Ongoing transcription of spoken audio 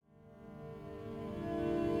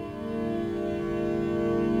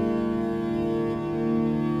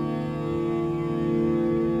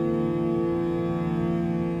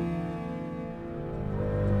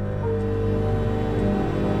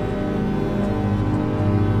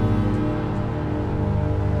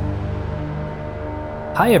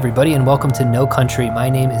Hi, everybody, and welcome to No Country. My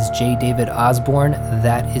name is J. David Osborne.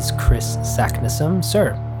 That is Chris Sacknessum.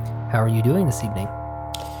 Sir, how are you doing this evening?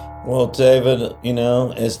 Well, David,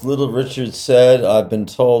 as Little Richard said, I've been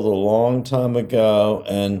told a long time ago,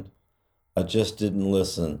 and I just didn't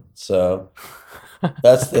listen. So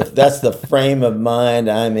that's the frame of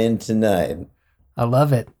mind I'm in tonight. I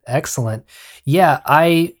love it. Excellent. Yeah,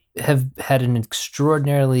 I have had an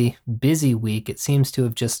extraordinarily busy week. It seems to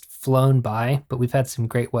have just flown by, but we've had some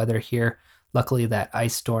great weather here. Luckily, that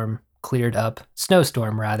ice storm cleared up,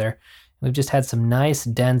 snowstorm rather. We've just had some nice,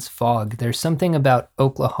 dense fog. There's something about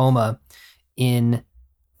Oklahoma in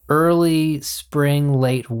early spring,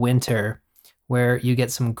 late winter, where you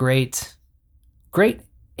get some great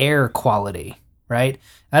air quality, right?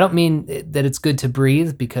 I don't mean that it's good to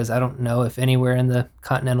breathe because I don't know if anywhere in the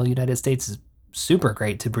continental United States is super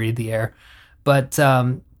great to breathe the air, but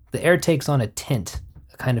the air takes on a tint,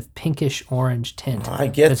 a kind of pinkish orange tint. I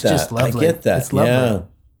get That's just that. I lovely. get that. It's lovely. Yeah.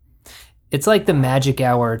 It's like the magic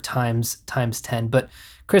hour times 10. But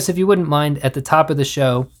Chris, if you wouldn't mind, at the top of the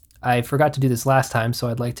show, I forgot to do this last time, so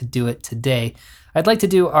I'd like to do it today. I'd like to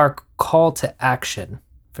do our call to action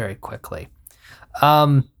very quickly.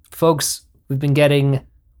 Folks, we've been getting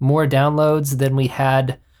more downloads than we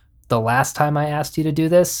had the last time I asked you to do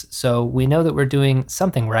this, so we know that we're doing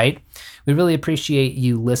something right. We really appreciate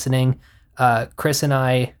you listening. Chris and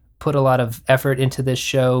I put a lot of effort into this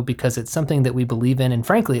show because it's something that we believe in, and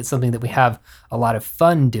frankly, it's something that we have a lot of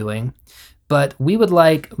fun doing. But we would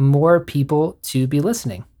like more people to be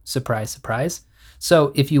listening. Surprise, surprise.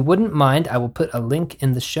 So if you wouldn't mind, I will put a link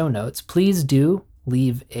in the show notes. Please do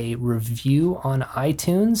leave a review on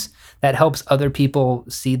iTunes. That helps other people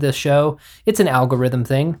see the show. It's an algorithm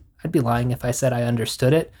thing. I'd be lying if I said I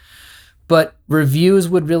understood it. But reviews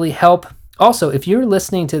would really help. Also, if you're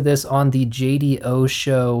listening to this on the JDO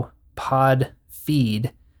Show pod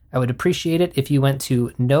feed, I would appreciate it if you went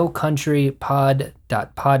to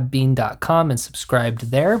nocountrypod.podbean.com and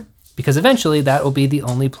subscribed there, because eventually that will be the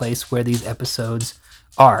only place where these episodes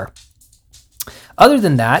are. Other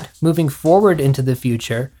than that, moving forward into the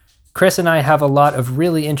future, Chris and I have a lot of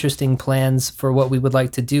really interesting plans for what we would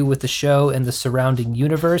like to do with the show and the surrounding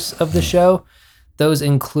universe of the show. Those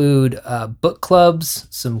include book clubs,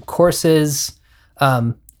 some courses.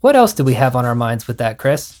 What else do we have on our minds with that,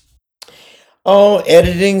 Chris? Oh,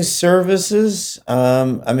 editing services.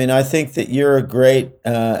 I think that you're a great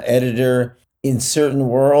editor in certain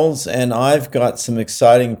worlds, and I've got some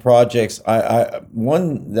exciting projects.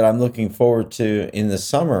 One that I'm looking forward to in the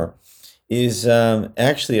summer is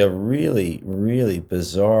actually a really, really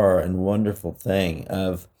bizarre and wonderful thing.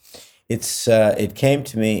 It came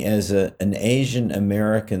to me as an Asian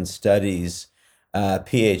American Studies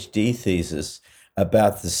PhD thesis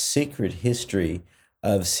about the secret history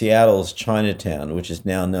of Seattle's Chinatown, which is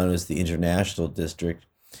now known as the International District,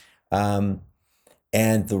 and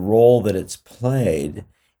the role that it's played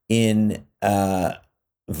in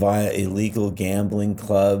via illegal gambling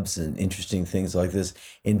clubs and interesting things like this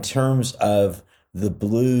in terms of the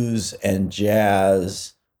blues and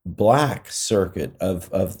jazz black circuit of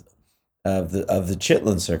the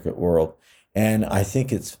Chitlin circuit world. And I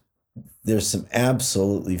think there's some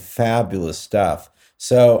absolutely fabulous stuff.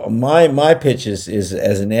 So my pitch is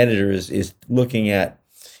as an editor is looking at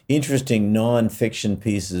interesting nonfiction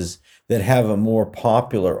pieces that have a more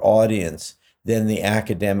popular audience than the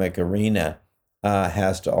academic arena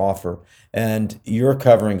has to offer. And you're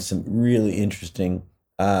covering some really interesting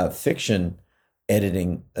fiction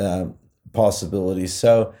editing possibilities.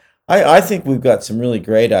 So I think we've got some really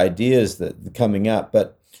great ideas that coming up,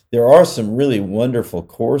 but there are some really wonderful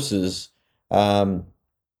courses. And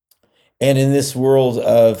in this world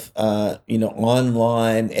of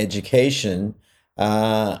online education,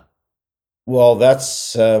 well,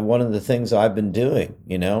 that's one of the things I've been doing.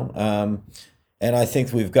 And I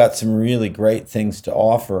think we've got some really great things to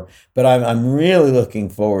offer. But I'm really looking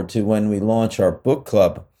forward to when we launch our book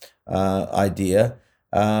club idea,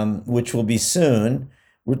 which will be soon.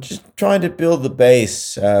 We're just trying to build the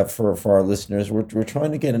base for our listeners. We're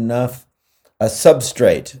trying to get enough a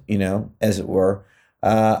substrate, as it were,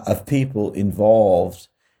 of people involved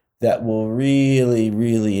that will really,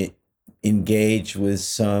 really engage with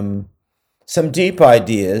some deep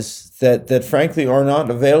ideas that frankly are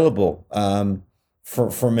not available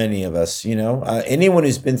for many of us. Anyone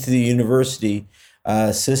who's been through the university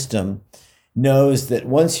system knows that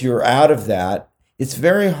once you're out of that, it's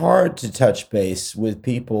very hard to touch base with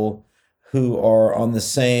people who are on the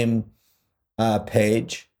same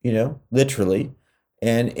page, literally,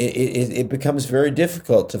 and it becomes very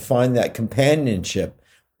difficult to find that companionship.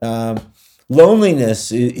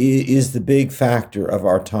 loneliness is the big factor of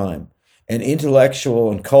our time, and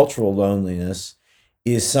intellectual and cultural loneliness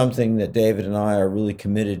is something that David and I are really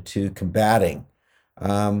committed to combating.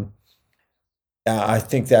 Um, I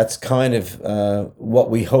think that's kind of what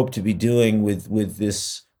we hope to be doing with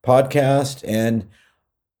this podcast and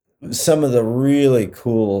some of the really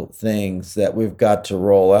cool things that we've got to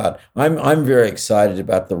roll out. I'm very excited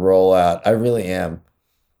about the rollout. I really am.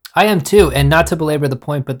 I am too. And not to belabor the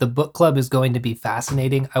point, but the book club is going to be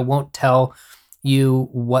fascinating. I won't tell you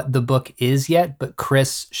what the book is yet, but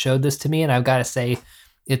Chris showed this to me, and I've got to say,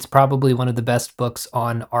 it's probably one of the best books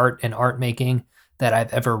on art and art making that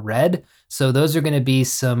I've ever read. So those are going to be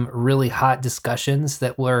some really hot discussions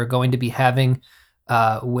that we're going to be having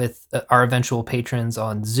with our eventual patrons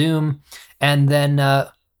on Zoom. And then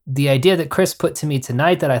the idea that Chris put to me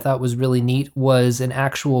tonight that I thought was really neat was an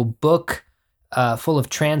actual book full of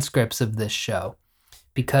transcripts of this show.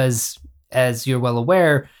 Because as you're well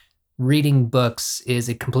aware, reading books is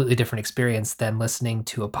a completely different experience than listening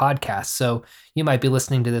to a podcast. So you might be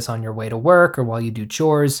listening to this on your way to work or while you do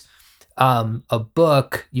chores. A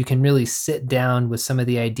book, you can really sit down with some of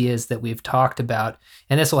the ideas that we've talked about,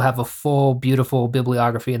 and this will have a full, beautiful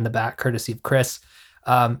bibliography in the back, courtesy of Chris.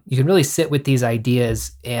 You can really sit with these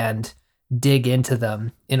ideas and dig into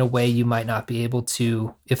them in a way you might not be able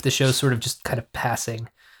to if the show's sort of just kind of passing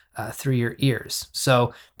through your ears.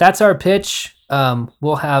 So that's our pitch.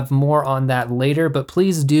 We'll have more on that later, but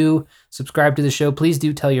please do subscribe to the show. Please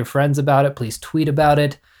do tell your friends about it. Please tweet about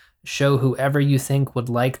it. Show whoever you think would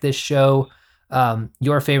like this show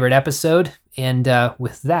your favorite episode. And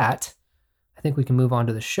with that, I think we can move on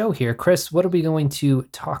to the show here. Chris, what are we going to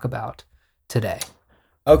talk about today?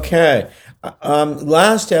 Okay.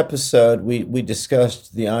 Last episode, we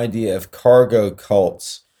discussed the idea of cargo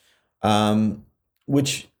cults,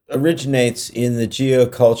 which originates in the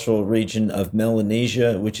geocultural region of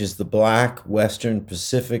Melanesia, which is the Black Western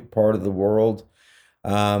Pacific part of the world.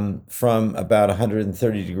 From about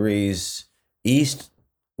 130 degrees east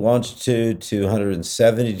longitude to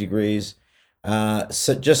 170 degrees,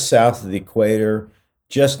 so just south of the equator,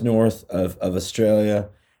 just north of Australia.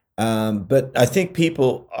 But I think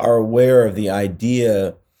people are aware of the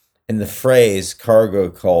idea and the phrase cargo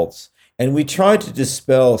cults. And we tried to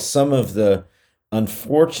dispel some of the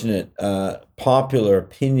unfortunate popular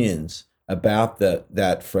opinions about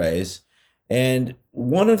that phrase. And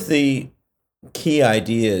one of the key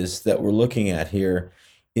ideas that we're looking at here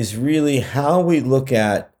is really how we look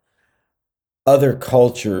at other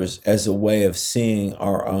cultures as a way of seeing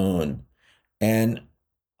our own. And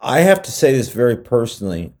I have to say this very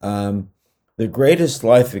personally. The greatest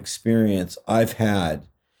life experience I've had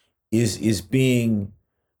is being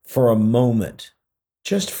for a moment,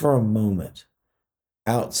 just for a moment,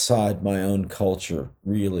 outside my own culture,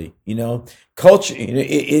 really. Culture,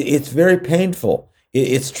 it's very painful.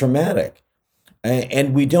 It's traumatic.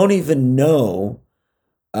 And we don't even know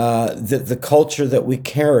the culture that we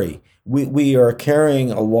carry. We are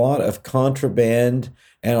carrying a lot of contraband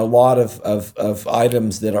and a lot of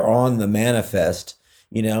items that are on the manifest,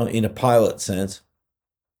 in a pilot sense.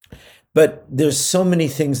 But there's so many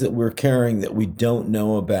things that we're carrying that we don't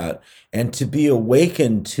know about. And to be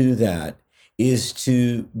awakened to that is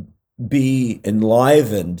to be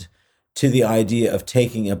enlivened to the idea of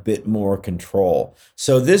taking a bit more control.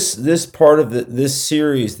 So this part of this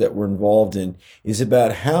series that we're involved in is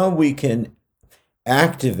about how we can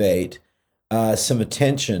activate some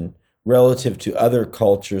attention relative to other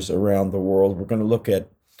cultures around the world. We're going to look at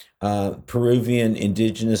Peruvian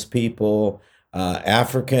indigenous people,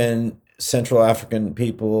 Central African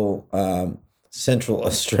people, Central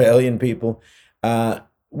Australian people.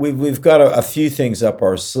 We've got a few things up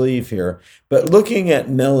our sleeve here, but looking at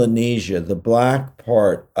Melanesia, the black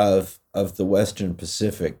part of the Western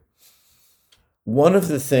Pacific, one of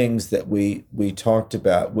the things that we talked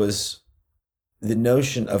about was the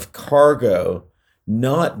notion of cargo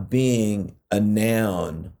not being a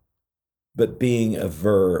noun, but being a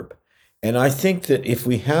verb. And I think that if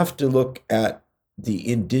we have to look at the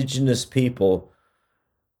indigenous people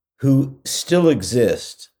who still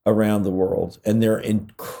exist around the world, and they're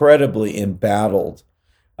incredibly embattled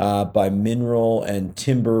by mineral and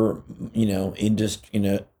timber,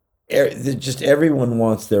 industry, just everyone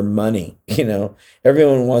wants their money,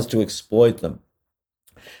 everyone wants to exploit them.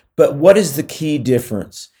 But what is the key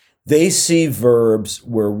difference? They see verbs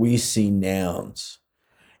where we see nouns.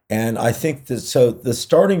 And I think that, so the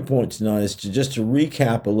starting point tonight is to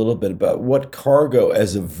recap a little bit about what cargo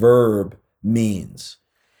as a verb means.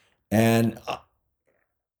 And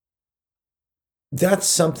that's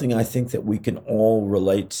something I think that we can all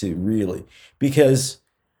relate to, really, because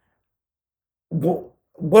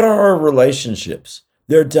what are our relationships?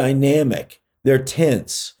 They're dynamic, they're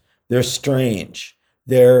tense, they're strange,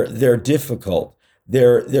 they're difficult.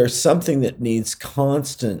 They're something that needs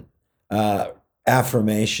constant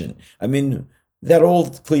affirmation. I mean, that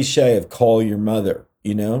old cliche of call your mother,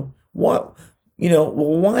 what, well,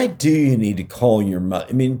 why do you need to call your mother?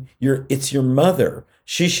 I mean, it's your mother.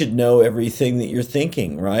 She should know everything that you're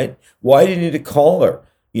thinking, right? Why do you need to call her?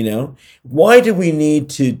 Why do we need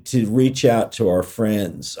to reach out to our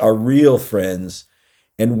friends, our real friends?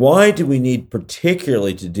 And why do we need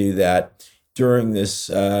particularly to do that during this,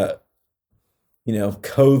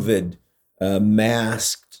 COVID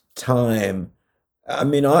masked time? I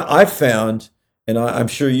mean, I found, and I'm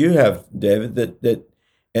sure you have, David,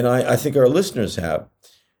 and I think our listeners have,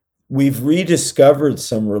 we've rediscovered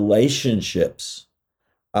some relationships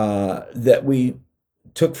that we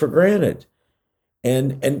took for granted.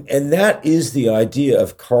 And that is the idea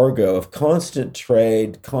of cargo, of constant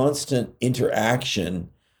trade, constant interaction.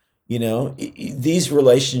 These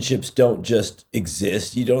relationships don't just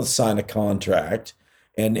exist. You don't sign a contract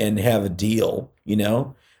and have a deal. You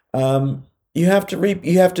have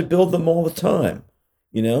to build them all the time.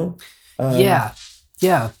 You know.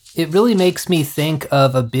 Yeah. It really makes me think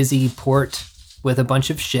of a busy port with a bunch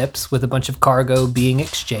of ships, with a bunch of cargo being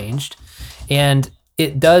exchanged, and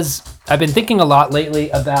it does. I've been thinking a lot lately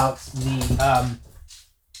about some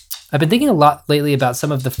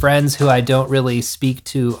of the friends who I don't really speak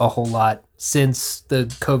to a whole lot since the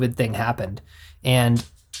COVID thing happened. And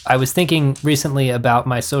I was thinking recently about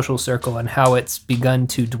my social circle and how it's begun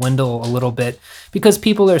to dwindle a little bit because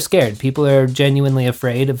people are scared. People are genuinely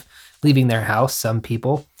afraid of leaving their house, some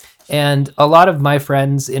people. And a lot of my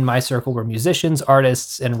friends in my circle were musicians,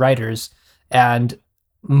 artists, and writers. And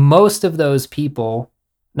most of those people,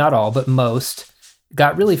 not all, but most,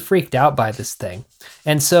 got really freaked out by this thing.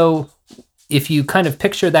 And so if you kind of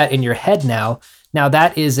picture that in your head now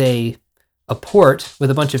that is a port with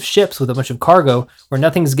a bunch of ships, with a bunch of cargo, where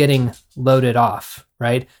nothing's getting loaded off,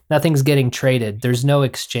 right? Nothing's getting traded. There's no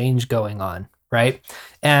exchange going on, right?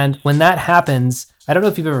 And when that happens, I don't know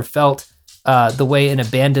if you've ever felt the way an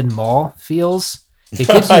abandoned mall feels. It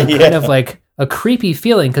gives you kind of like a creepy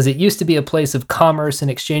feeling because it used to be a place of commerce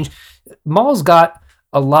and exchange. Malls got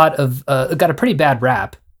a pretty bad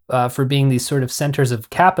rap for being these sort of centers of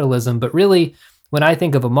capitalism. But really, when I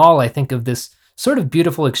think of a mall, I think of this sort of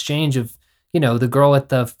beautiful exchange of, the girl at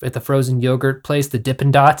the frozen yogurt place, the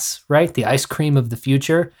Dippin' Dots, right? The ice cream of the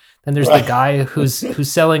future. Then there's the guy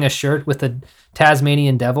who's selling a shirt with a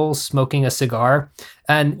Tasmanian devil smoking a cigar.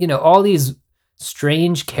 And, all these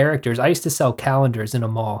strange characters. I used to sell calendars in a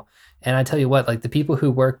mall. And I tell you what, like the people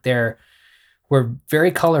who worked there were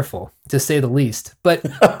very colorful, to say the least. But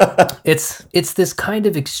it's this kind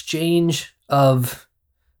of exchange of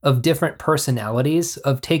different personalities,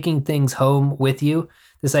 of taking things home with you.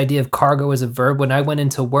 This idea of cargo as a verb. When I went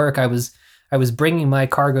into work, I was bringing my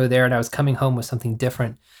cargo there, and I was coming home with something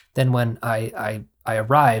different than when I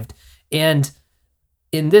arrived. And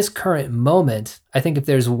in this current moment, I think if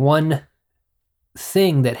there's one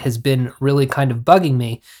thing that has been really kind of bugging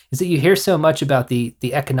me is that you hear so much about the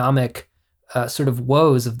economic sort of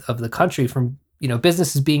woes of the country from,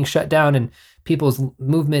 businesses being shut down and people's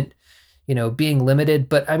movement, being limited.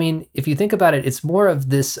 But I mean, if you think about it, it's more of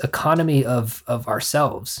this economy of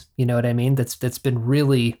ourselves, you know what I mean? That's been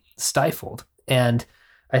really stifled. And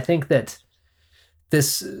I think that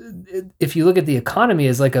this, if you look at the economy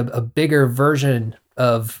as like a bigger version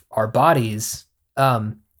of our bodies,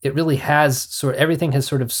 it really has everything has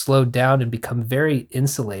sort of slowed down and become very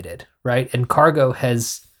insulated, right? And cargo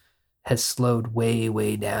has slowed way,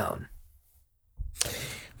 way down.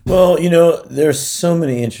 Well, there's so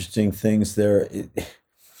many interesting things there.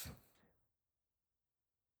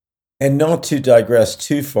 And not to digress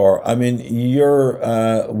too far, I mean, your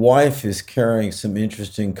wife is carrying some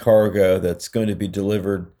interesting cargo that's going to be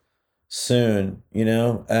delivered soon,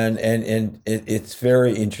 and it's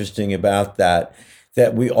very interesting about that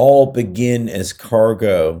we all begin as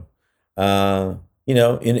cargo, in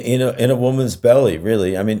a woman's belly,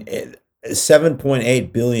 really. I mean,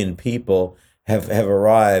 7.8 billion people have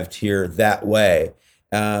arrived here that way.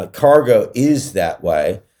 Cargo is that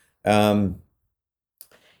way. And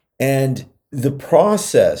the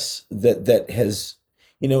process that has,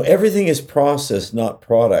 everything is process, not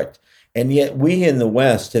product. And yet we in the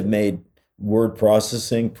West have made word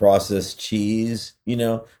processing, processed cheese.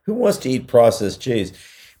 Who wants to eat processed cheese?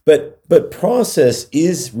 But process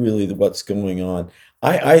is really what's going on.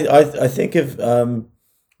 I think of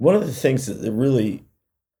one of the things that really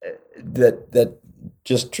that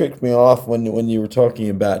just tricked me off when you were talking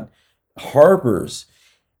about harbors.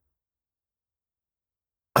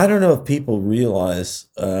 I don't know if people realize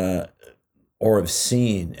or have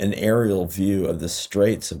seen an aerial view of the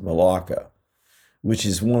Straits of Malacca, which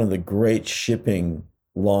is one of the great shipping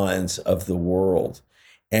lines of the world.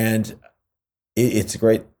 And it's a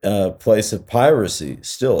great place of piracy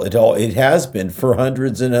still. It has been for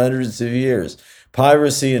hundreds and hundreds of years.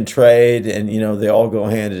 Piracy and trade, and they all go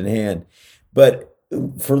hand in hand. But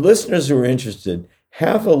for listeners who are interested,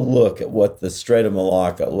 have a look at what the Strait of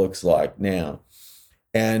Malacca looks like now.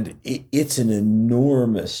 And it's an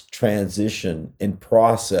enormous transition and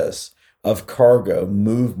process of cargo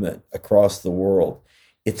movement across the world.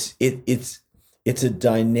 It's a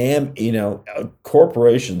dynamic,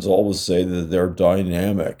 corporations always say that they're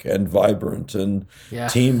dynamic and vibrant and Yeah.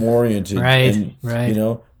 team oriented. Right, And,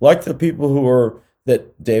 right. like the people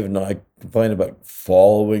that David and I complain about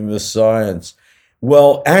following the science.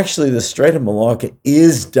 Well, actually, the Strait of Malacca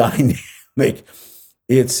is dynamic.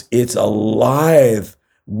 It's alive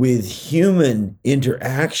with human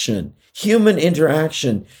interaction. Human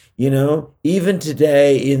interaction, even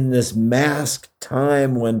today in this masked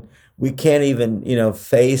time when we can't even,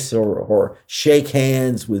 face or shake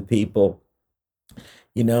hands with people,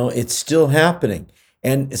 it's still happening.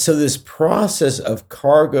 And so this process of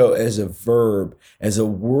cargo as a verb, as a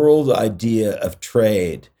world idea of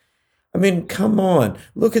trade. I mean, come on,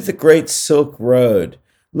 look at the Great Silk Road.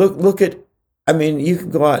 Look at, you can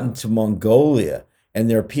go out into Mongolia and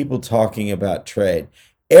there are people talking about trade.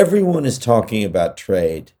 Everyone is talking about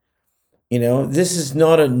trade. This is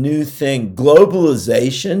not a new thing.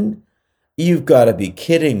 Globalization, you've got to be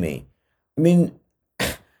kidding me. I mean,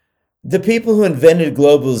 the people who invented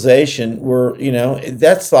globalization were,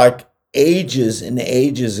 that's like ages and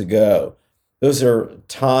ages ago. Those are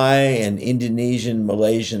Thai and Indonesian,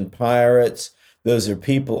 Malaysian pirates. Those are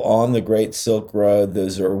people on the Great Silk Road.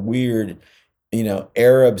 Those are weird,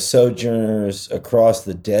 Arab sojourners across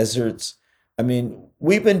the deserts. I mean,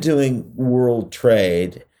 we've been doing world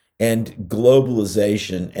trade and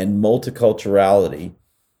globalization and multiculturality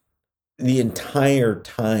the entire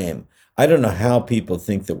time. I don't know how people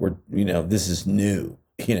think that this is new,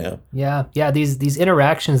 Yeah. These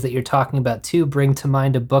interactions that you're talking about too bring to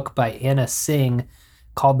mind a book by Anna Singh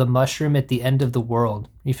called The Mushroom at the End of the World.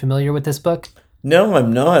 Are you familiar with this book? No,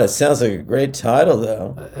 I'm not. It sounds like a great title,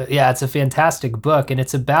 though. Yeah, it's a fantastic book, and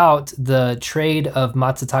it's about the trade of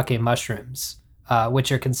matsutake mushrooms,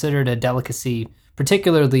 which are considered a delicacy,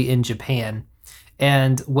 particularly in Japan.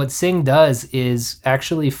 And what Singh does is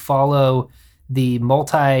actually follow the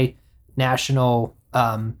multinational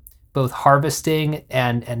both harvesting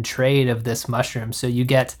and trade of this mushroom. So you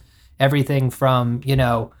get everything from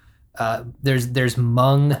there's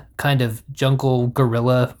Hmong kind of jungle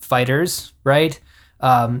guerrilla fighters, right?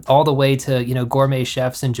 All the way to gourmet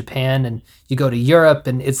chefs in Japan, and you go to Europe,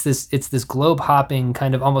 and it's this globe hopping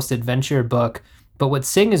kind of almost adventure book. But what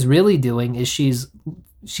Singh is really doing is she's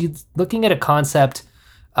looking at a concept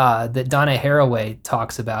that Donna Haraway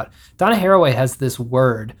talks about. Donna Haraway has this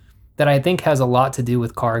word that I think has a lot to do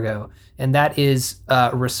with cargo, and that is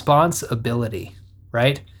responsibility,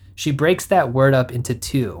 right? She breaks that word up into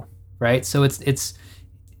two, right? So it's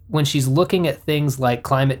when she's looking at things like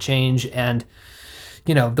climate change and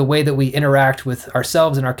the way that we interact with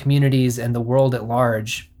ourselves and our communities and the world at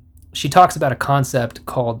large, she talks about a concept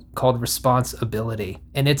called responsibility.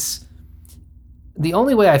 And it's the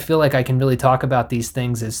only way I feel like I can really talk about these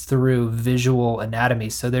things is through visual anatomy.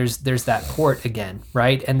 So there's that port again,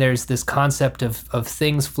 right? And there's this concept of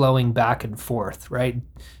things flowing back and forth, right?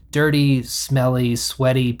 Dirty, smelly,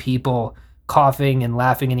 sweaty people coughing and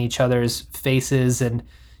laughing in each other's faces and,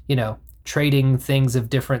 trading things of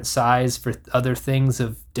different size for other things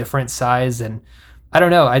of different size. And I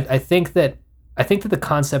don't know. I think that the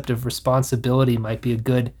concept of responsibility might be a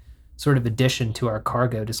good sort of addition to our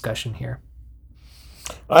cargo discussion here.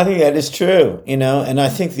 I think that is true, and I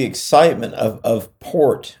think the excitement of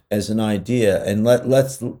port as an idea, and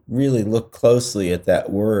let's really look closely at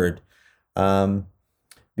that word,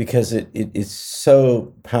 because it is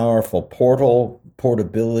so powerful.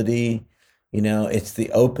 Portability, it's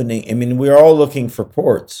the opening. I mean, we're all looking for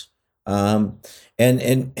ports, and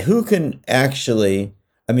who can actually?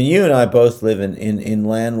 I mean, you and I both live in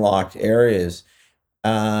landlocked areas,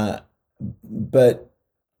 but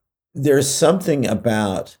there's something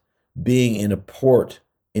about being in a port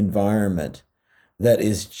environment that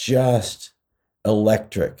is just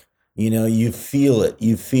electric. You feel it.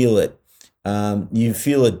 You feel it. You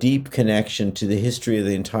feel a deep connection to the history of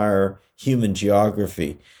the entire human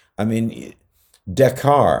geography. I mean,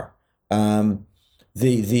 Dakar,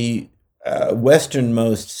 the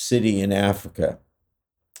westernmost city in Africa,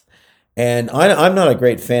 And I'm not a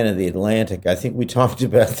great fan of the Atlantic. I think we talked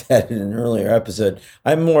about that in an earlier episode.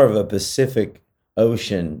 I'm more of a Pacific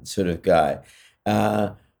Ocean sort of guy.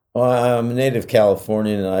 Uh, well, I'm a native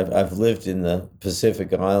Californian, and I've lived in the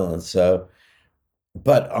Pacific Islands. So,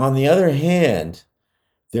 but on the other hand,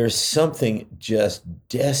 there's something just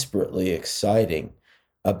desperately exciting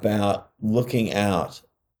about looking out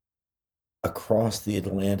across the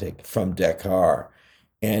Atlantic from Dakar,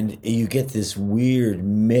 and you get this weird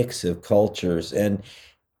mix of cultures. And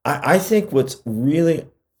I think what's really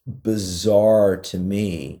bizarre to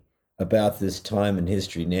me about this time in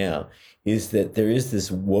history now is that there is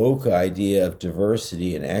this woke idea of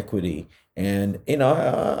diversity and equity. And,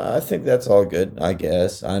 I think that's all good, I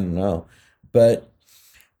guess. I don't know. But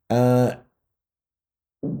uh,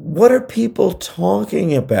 what are people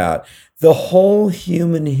talking about? The whole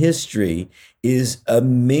human history is a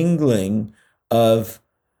mingling of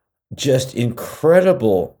just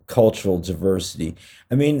incredible cultural diversity.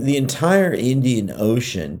 I mean, the entire Indian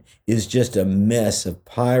Ocean is just a mess of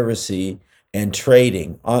piracy and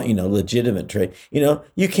trading, legitimate trade.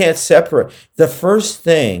 You can't separate. The first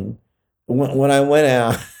thing when I went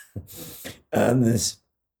out on this,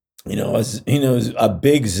 it was a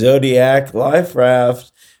big Zodiac life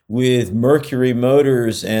raft with Mercury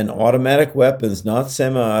motors and automatic weapons, not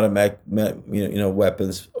semi-automatic,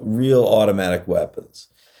 weapons, real automatic weapons.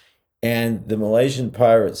 And the Malaysian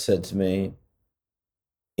pirate said to me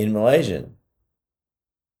in Malaysian,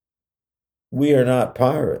 "We are not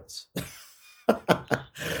pirates."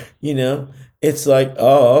 It's like,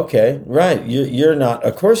 oh, okay, right. You're not,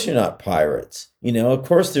 of course you're not pirates. Of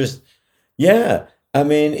course yeah. I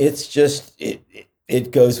mean, it's just,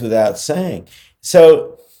 it goes without saying.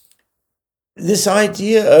 So this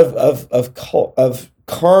idea of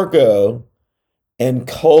cargo and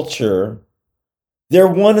culture, they're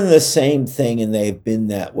one and the same thing, and they've been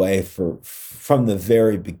that way from the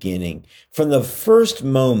very beginning. From the first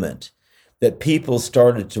moment that people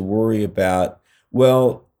started to worry about,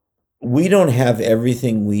 well, we don't have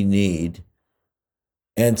everything we need,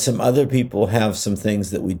 and some other people have some things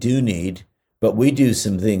that we do need, but we do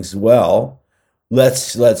some things well.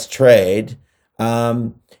 Let's trade,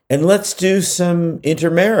 and let's do some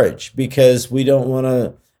intermarriage, because we don't want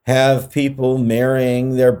to have people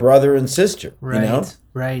marrying their brother and sister. Right. It's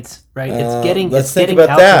Let's think getting about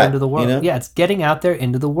out that. there into the world. Yeah, it's getting out there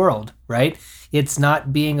into the world, right? It's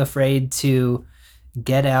not being afraid to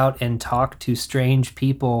get out and talk to strange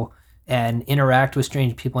people and interact with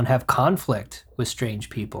strange people and have conflict with strange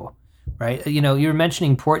people, right? You're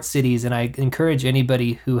mentioning port cities, and I encourage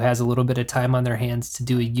anybody who has a little bit of time on their hands to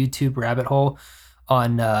do a YouTube rabbit hole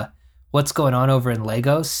on what's going on over in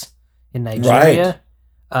Lagos in Nigeria.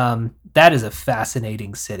 Right. That is a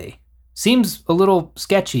fascinating city. Seems a little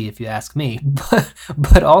sketchy if you ask me,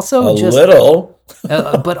 but also a little.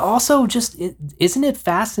 But also just isn't it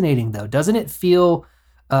fascinating though? Doesn't it feel?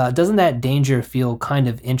 Doesn't that danger feel kind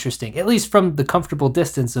of interesting? At least from the comfortable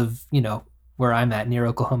distance of where I'm at near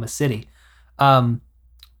Oklahoma City.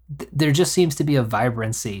 There just seems to be a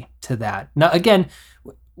vibrancy to that. Now, again,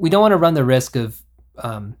 we don't want to run the risk of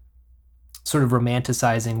sort of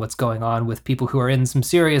romanticizing what's going on with people who are in some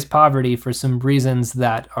serious poverty for some reasons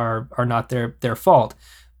that are not their fault.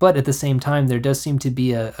 But at the same time, there does seem to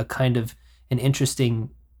be a kind of an interesting,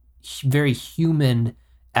 very human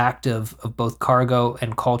act of both cargo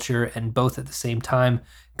and culture, and both at the same time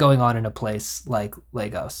going on in a place like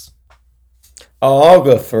Lagos. Oh, I'll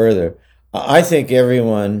go further. I think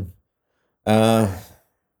everyone,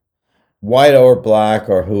 white or black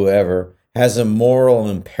or whoever, has a moral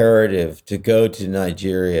imperative to go to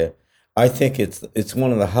Nigeria. I think it's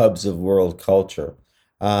one of the hubs of world culture.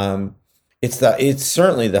 It's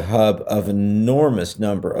certainly the hub of an enormous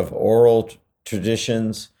number of oral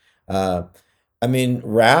traditions. I mean,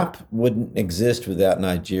 rap wouldn't exist without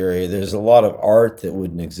Nigeria. There's a lot of art that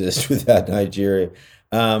wouldn't exist without Nigeria.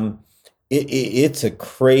 It's a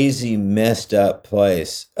crazy, messed up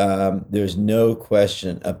place. There's no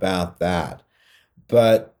question about that.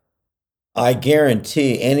 But I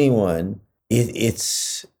guarantee anyone,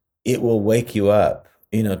 it will wake you up.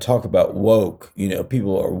 Talk about woke.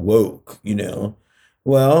 People are woke.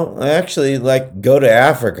 Well, actually, go to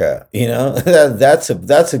Africa.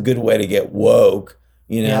 That's a good way to get woke.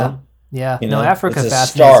 Yeah. No, Africa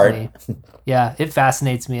fascinates me. Yeah, it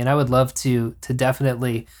fascinates me, and I would love to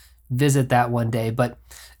definitely visit that one day. But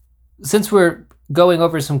since we're going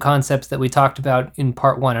over some concepts that we talked about in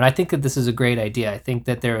part one, and I think that this is a great idea. I think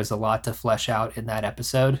that there is a lot to flesh out in that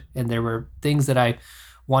episode, and there were things that I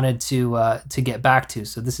wanted to get back to.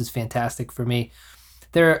 So this is fantastic for me.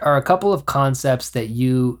 There are a couple of concepts that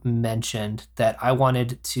you mentioned that I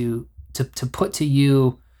wanted to to put to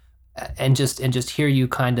you, and just hear you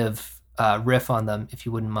kind of riff on them, if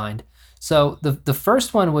you wouldn't mind. So the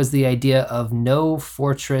first one was the idea of no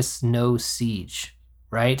fortress, no siege,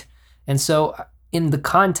 right? And so in the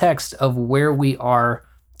context of where we are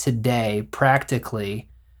today, practically,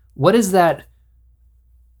 what is that?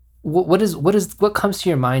 What comes to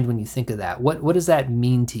your mind when you think of that? What does that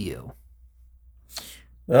mean to you?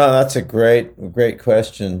 Oh, that's a great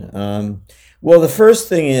question. Well, the first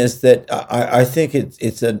thing is that I think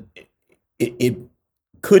it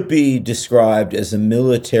could be described as a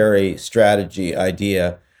military strategy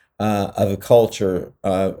idea of a culture,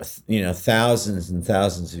 thousands and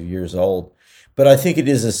thousands of years old. But I think it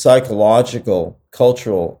is a psychological,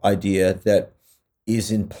 cultural idea that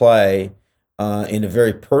is in play in a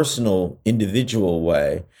very personal, individual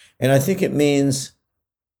way. And I think it means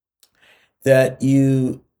that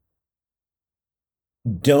you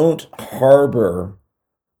don't harbor,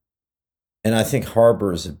 and I think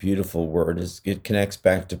harbor is a beautiful word. It connects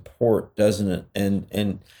back to port, doesn't it?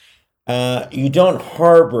 And you don't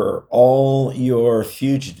harbor all your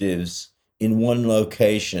fugitives in one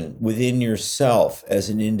location within yourself as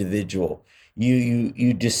an individual.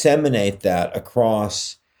 You disseminate that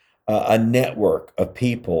across a network of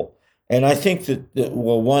people. And I think that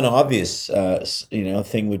well, one obvious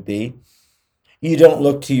thing would be you don't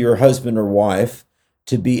look to your husband or wife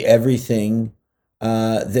to be everything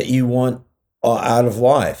that you want out of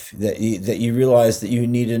life. That you realize that you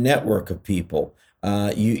need a network of people.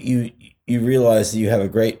 You realize that you have a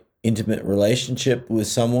great intimate relationship with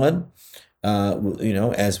someone.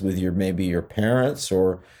 As with maybe your parents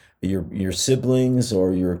or your siblings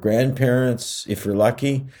or your grandparents, if you're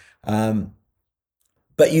lucky.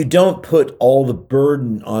 But you don't put all the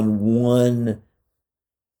burden on one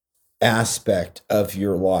aspect of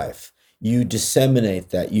your life. You disseminate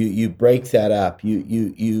that. You break that up.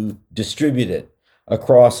 You distribute it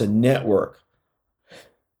across a network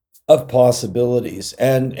of possibilities,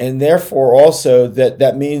 and therefore also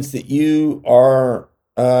that means that you are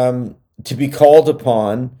to be called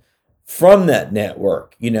upon from that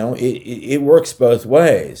network. It works both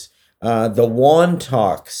ways. The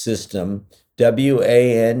Wantok system,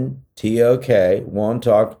 WANTOK,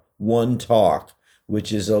 Wantok, One Talk,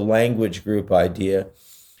 which is a language group idea,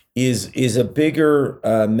 is a bigger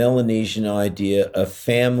Melanesian idea of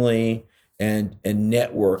family and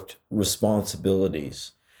networked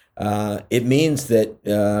responsibilities. It means that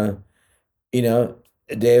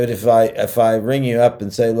David, if I ring you up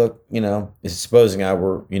and say, look, supposing I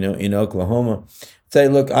were in Oklahoma, say,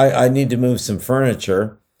 look, I need to move some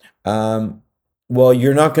furniture. Well,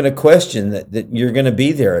 you're not going to question that you're going to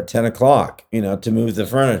be there at 10 o'clock, to move the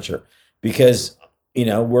furniture, because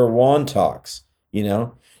we're Wantoks,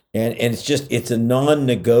 and it's a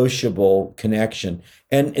non-negotiable connection,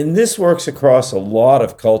 and this works across a lot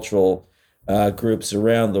of cultural groups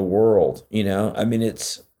around the world. I mean,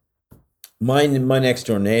 it's my next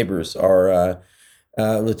door neighbors are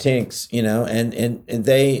Latinx, and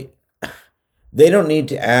they don't need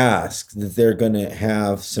to ask that they're going to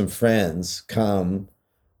have some friends come,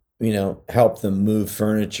 help them move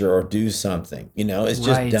furniture or do something. It's just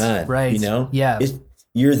Right, done. right. Yeah.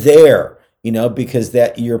 You're there, because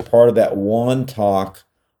that you're part of that Wantok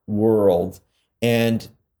world, and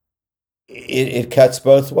it cuts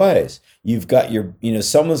both ways. You've got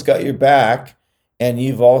someone's got your back, and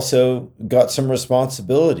you've also got some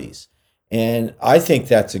responsibilities. And I think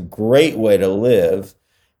that's a great way to live.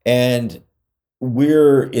 And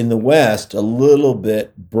we're in the West a little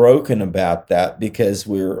bit broken about that because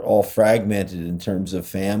we're all fragmented in terms of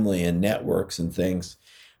family and networks and things.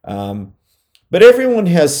 But everyone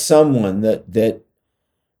has someone that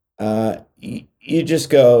you just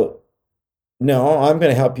go, no, I'm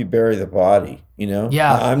going to help you bury the body. Yeah,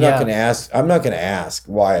 I'm not yeah. going to ask. I'm not going to ask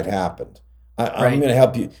why it happened. I'm Right. going to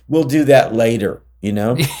help you. We'll do that later.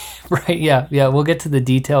 Right. Yeah. Yeah. We'll get to the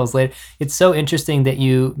details later. It's so interesting that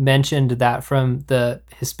you mentioned that from the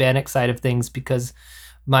Hispanic side of things, because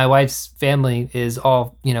my wife's family is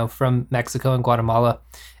all, from Mexico and Guatemala.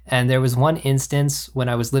 And there was one instance when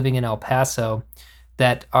I was living in El Paso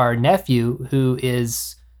that our nephew, who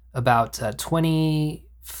is about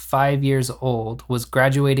 25 years old, was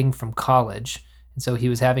graduating from college. And so he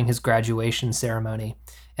was having his graduation ceremony.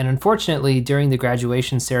 And unfortunately, during the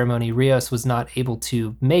graduation ceremony, Rios was not able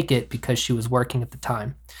to make it because she was working at the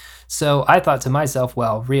time. So I thought to myself,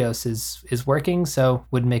 well, Rios is working, so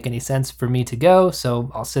wouldn't make any sense for me to go, so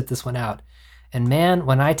I'll sit this one out. And man,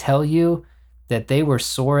 when I tell you that they were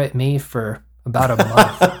sore at me for about a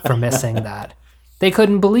month for missing that, they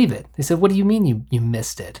couldn't believe it. They said, what do you mean you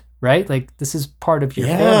missed it? right? Like this is part of your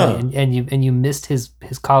family, Yeah. and you missed his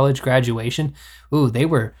college graduation. Ooh, they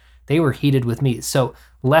were heated with me. So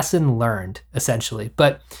lesson learned, essentially.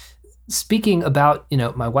 But speaking about,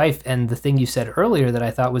 my wife and the thing you said earlier that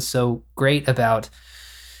I thought was so great about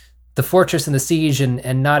the fortress and the siege,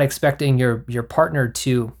 and not expecting your partner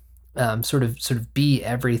to sort of be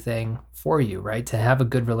everything for you, right? To have a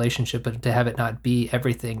good relationship, but to have it not be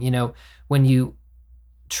everything. When you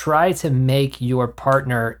try to make your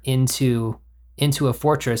partner into a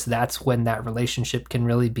fortress, that's when that relationship can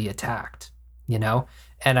really be attacked, you know?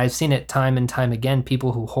 And I've seen it time and time again,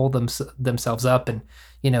 people who hold themselves up and,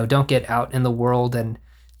 don't get out in the world and,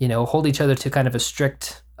 hold each other to kind of a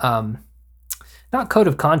strict, not code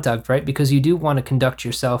of conduct, right? Because you do want to conduct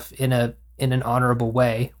yourself in an honorable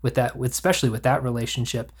way with that, especially with that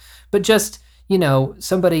relationship. But just,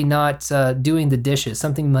 somebody not doing the dishes,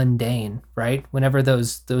 something mundane, right? Whenever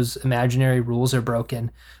those imaginary rules are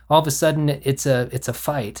broken, all of a sudden it's a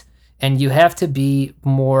fight, and you have to be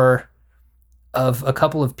more of a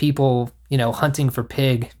couple of people, hunting for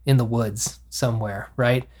pig in the woods somewhere,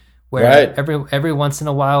 right? Where Right. every once in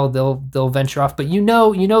a while they'll venture off, but you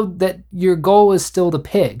know that your goal is still the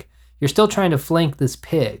pig. You're still trying to flank this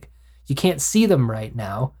pig. You can't see them right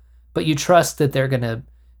now, but you trust that they're gonna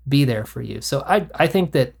be there for you. So I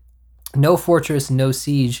think that no fortress, no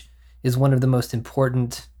siege is one of the most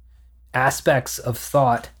important aspects of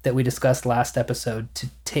thought that we discussed last episode to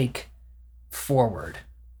take forward.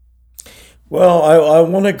 Well, I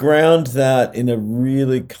want to ground that in a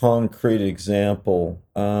really concrete example,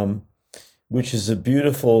 which is a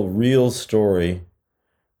beautiful, real story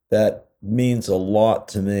that means a lot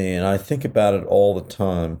to me, and I think about it all the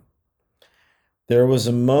time. There was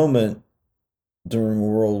a moment during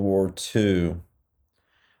World War II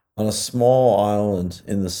on a small island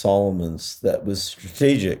in the Solomons that was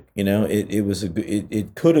strategic. It was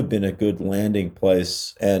it could have been a good landing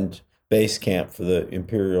place and base camp for the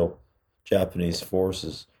Imperial Japanese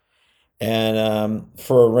forces. And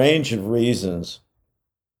for a range of reasons,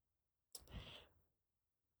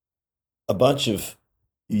 a bunch of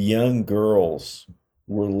young girls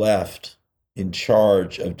were left in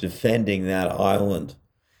charge of defending that island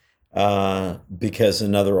because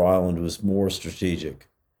another island was more strategic,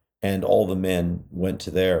 and all the men went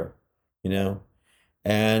to there, you know.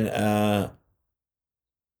 And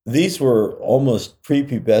these were almost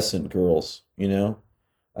prepubescent girls,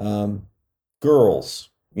 um, girls,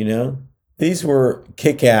 you know. These were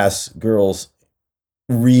kick-ass girls,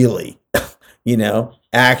 really,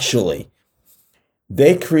 actually.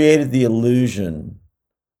 They created the illusion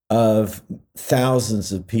of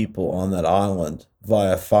thousands of people on that island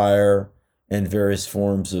via fire and various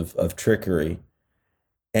forms of trickery,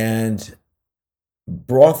 and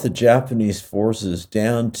brought the Japanese forces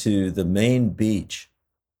down to the main beach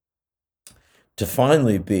to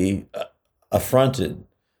finally be affronted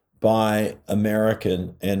by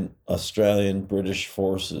American and Australian British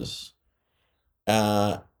forces.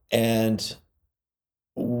 And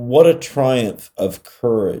what a triumph of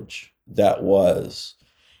courage that was.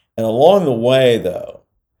 And along the way, though,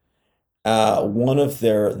 one of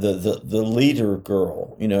the leader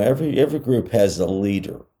girl, every group has a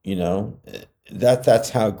leader, that's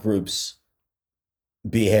how groups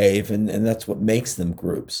behave, and that's what makes them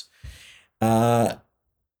groups. Uh,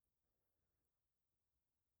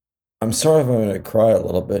 I'm sorry if I'm going to cry a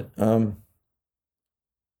little bit.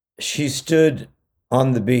 She stood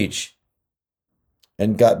on the beach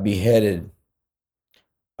and got beheaded.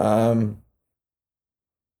 Um,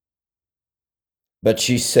 but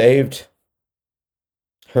she saved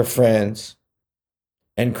her friends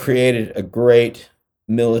and created a great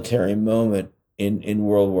military moment in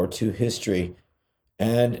World War II history.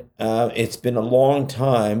 And it's been a long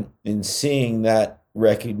time in seeing that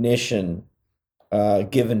recognition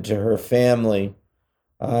given to her family,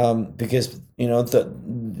 because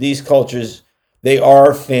these cultures, they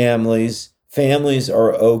are families. Families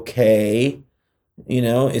are okay.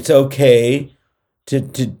 It's okay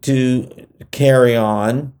to carry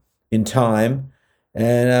on in time,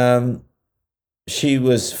 and she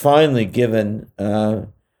was finally given the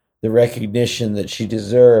recognition that she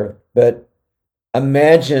deserved. But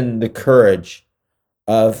imagine the courage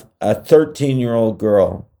of a 13-year-old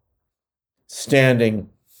girl standing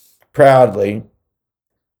proudly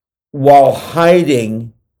while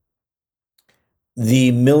hiding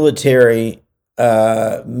the military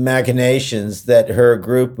machinations that her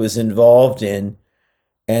group was involved in,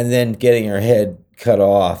 and then getting her head cut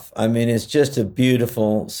off. I mean, it's just a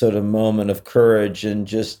beautiful sort of moment of courage, and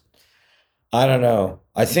just, I don't know.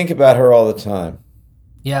 I think about her all the time.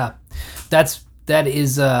 Yeah, that's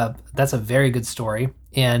a very good story.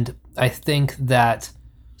 And I think that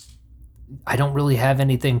I don't really have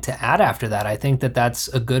anything to add after that. I think that that's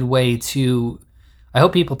a good way to. I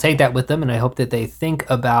hope people take that with them, and I hope that they think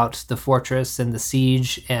about the fortress and the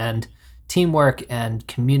siege and teamwork and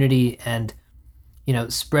community and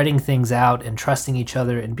spreading things out and trusting each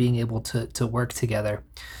other and being able to work together.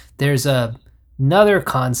 There's another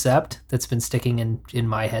concept that's been sticking in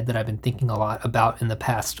my head that I've been thinking a lot about in the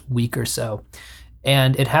past week or so,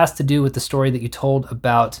 and it has to do with the story that you told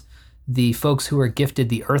about the folks who were gifted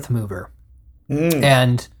the Earth Mover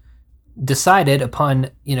and decided upon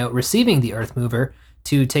receiving the Earth Mover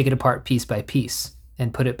to take it apart piece by piece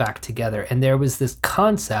and put it back together. And there was this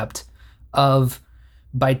concept of,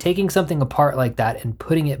 by taking something apart like that and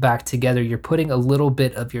putting it back together, you're putting a little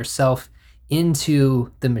bit of yourself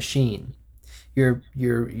into the machine. You're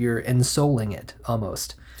ensouling it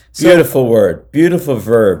almost. So, Beautiful word, beautiful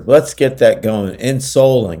verb. Let's get that going.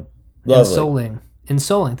 Ensouling. Lovely.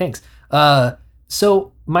 Ensouling. Thanks.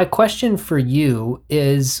 So my question for you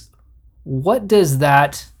is, what does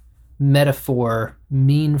that metaphor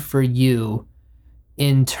mean for you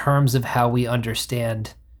in terms of how we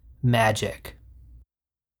understand magic?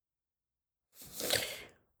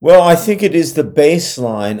 Well, I think it is the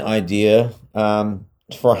baseline idea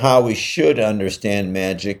for how we should understand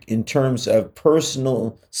magic in terms of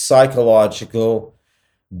personal, psychological,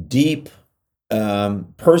 deep,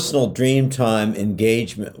 personal dream time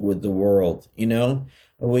engagement with the world.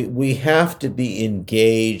 We have to be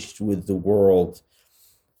engaged with the world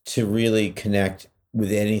to really connect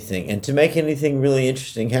with anything and to make anything really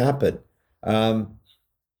interesting happen. Um,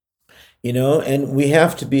 and we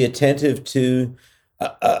have to be attentive to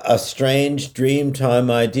a strange dream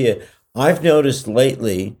time idea. I've noticed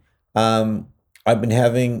lately, I've been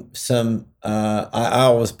having some. I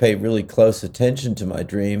always pay really close attention to my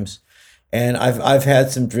dreams, and I've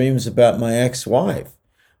had some dreams about my ex-wife,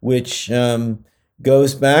 which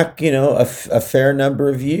goes back, a fair number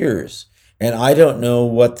of years, and I don't know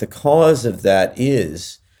what the cause of that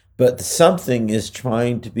is, but something is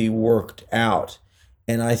trying to be worked out,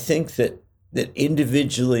 and I think that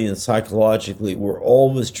individually and psychologically, we're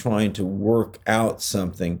always trying to work out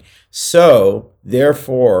something. So,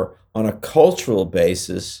 therefore, on a cultural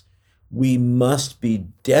basis, we must be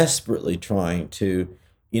desperately trying to,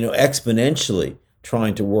 exponentially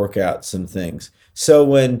trying to work out some things. So,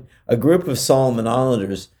 when a group of Solomon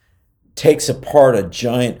Islanders takes apart a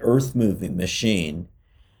giant earth moving machine,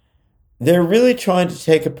 they're really trying to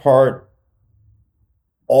take apart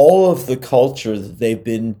all of the culture that they've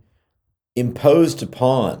been imposed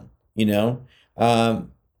upon, and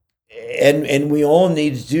we all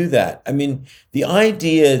need to do that. I mean, the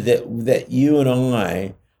idea that you and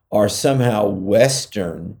I are somehow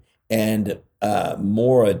Western and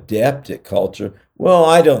more adept at culture, well,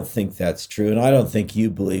 I don't think that's true, and I don't think you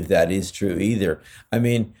believe that is true either. I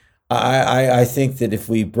mean, I think that if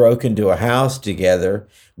we broke into a house together,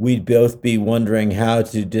 we'd both be wondering how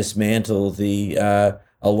to dismantle the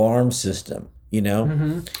alarm system.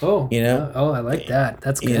 Mm-hmm. Oh, I like that.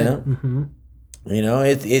 That's good. Mm-hmm.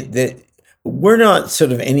 We're not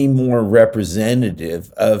sort of any more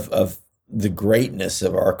representative of the greatness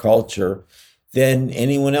of our culture than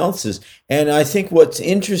anyone else's. And I think what's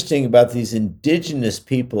interesting about these indigenous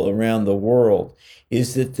people around the world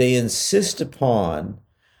is that they insist upon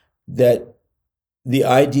that the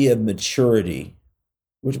idea of maturity,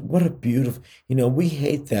 which, what a beautiful, we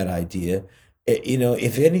hate that idea.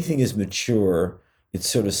 If anything is mature, it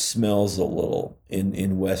sort of smells a little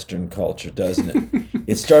in Western culture, doesn't it?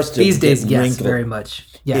 It starts to these days, yes, wrinkled. very much.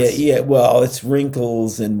 Yes. Yeah. Well, it's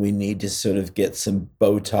wrinkles, and we need to sort of get some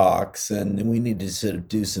Botox, and we need to sort of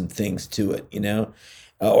do some things to it,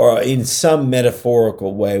 or in some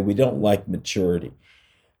metaphorical way. We don't like maturity,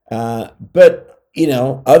 but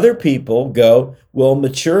other people go, well,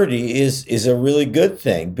 maturity is a really good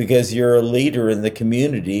thing because you're a leader in the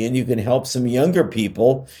community and you can help some younger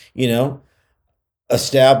people,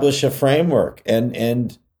 establish a framework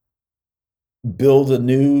and build a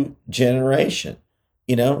new generation.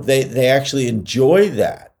 They actually enjoy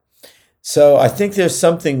that. So I think there's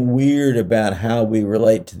something weird about how we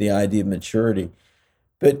relate to the idea of maturity.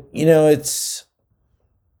 But, it's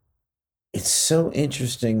so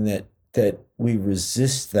interesting that we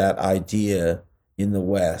resist that idea in the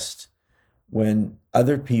West when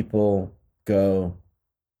other people go,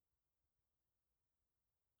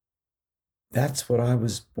 that's what I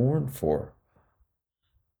was born for.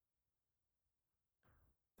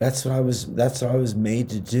 That's what I was made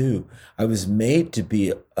to do. I was made to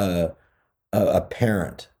be a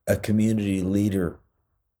parent, a community leader,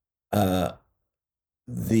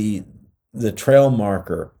 the trail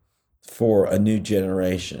marker for a new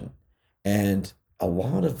generation. And a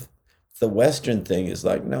lot of the Western thing is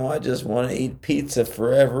like, no, I just want to eat pizza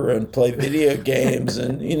forever and play video games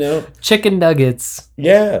and, Chicken nuggets.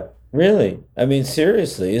 yeah, really. I mean,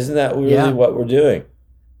 seriously, isn't that really Yeah. what we're doing?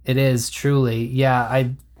 It is truly. Yeah,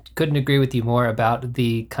 I couldn't agree with you more about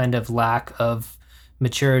the kind of lack of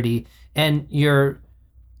maturity. And you're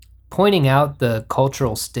pointing out the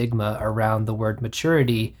cultural stigma around the word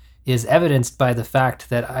maturity is evidenced by the fact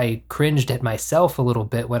that I cringed at myself a little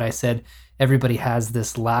bit when I said everybody has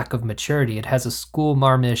this lack of maturity. It has a school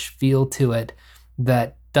marmish feel to it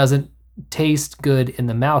that doesn't taste good in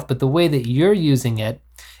the mouth. But the way that you're using it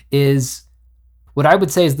is what I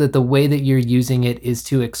would say is that the way that you're using it is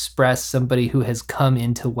to express somebody who has come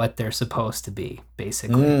into what they're supposed to be,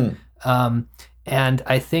 basically. Mm. And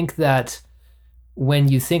I think that when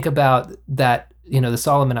you think about that, the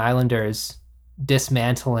Solomon Islanders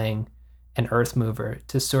dismantling an earth mover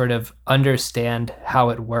to sort of understand how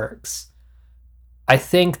it works, I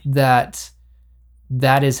think that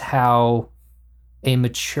that is how a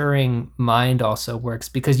maturing mind also works,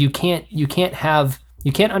 because you can't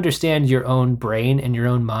understand your own brain and your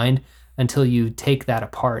own mind until you take that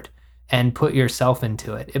apart and put yourself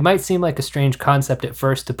into it. It might seem like a strange concept at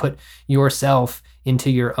first to put yourself into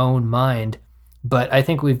your own mind, but I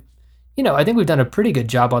think we've done a pretty good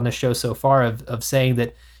job on the show so far of saying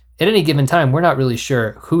that at any given time, we're not really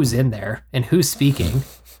sure who's in there and who's speaking,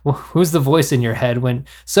 who's the voice in your head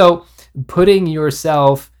so putting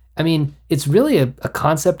yourself, I mean, it's really a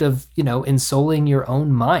concept of, ensouling your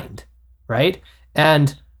own mind, right?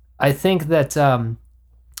 And I think that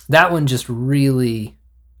that one just really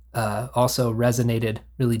also resonated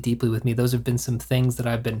really deeply with me. Those have been some things that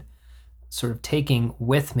I've been sort of taking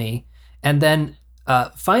with me. And then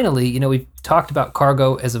finally, we've talked about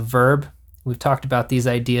cargo as a verb. We've talked about these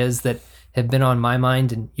ideas that have been on my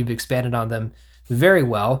mind, and you've expanded on them very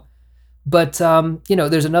well. But,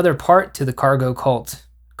 there's another part to the cargo cult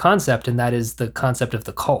concept, and that is the concept of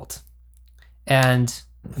the cult. And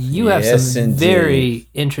you have some indeed. very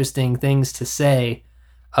interesting things to say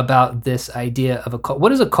about this idea of a cult. What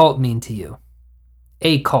does a cult mean to you?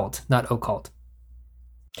 A cult, not occult.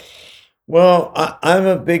 Well, I'm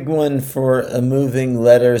a big one for moving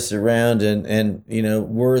letters around and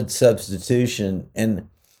word substitution. And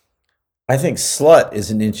I think slut is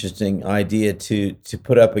an interesting idea to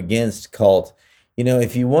put up against cult.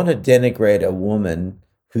 If you want to denigrate a woman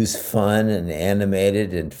who's fun and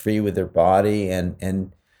animated and free with her body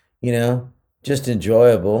and just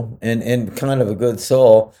enjoyable and kind of a good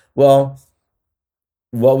soul, well,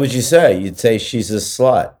 what would you say? You'd say she's a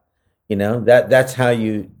slut. That's how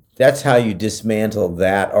you dismantle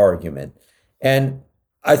that argument. And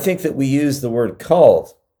I think that we use the word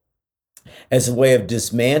cult as a way of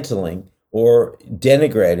dismantling or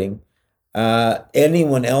denigrating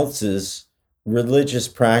anyone else's religious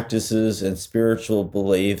practices and spiritual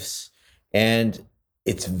beliefs. And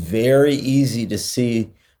it's very easy to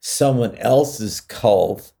see someone else's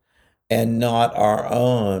cult and not our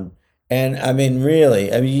own. And I mean,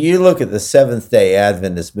 really, you look at the Seventh-day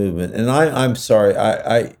Adventist movement, and I'm sorry,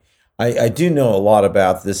 I do know a lot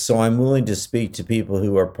about this, so I'm willing to speak to people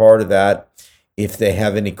who are part of that if they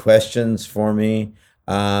have any questions for me.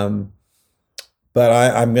 But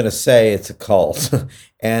I'm going to say it's a cult.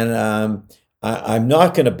 And I'm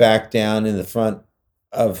not going to back down in the front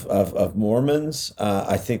of Mormons.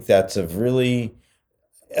 I think that's a really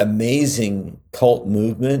amazing cult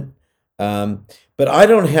movement. But I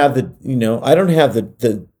don't have the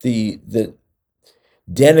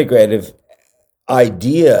denigrative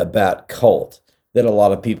idea about cult that a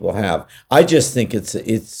lot of people have. I just think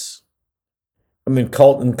it's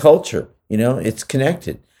cult and culture, it's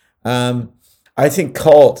connected. I think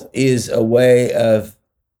cult is a way of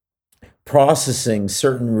processing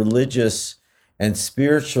certain religious and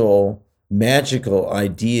spiritual magical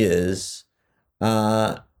ideas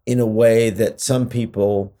in a way that some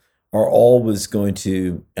people are always going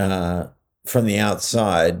to, from the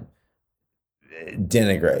outside,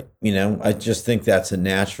 denigrate. I just think that's a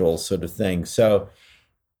natural sort of thing. So,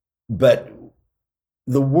 but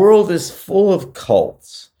the world is full of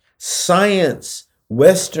cults. Science,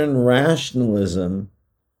 Western rationalism,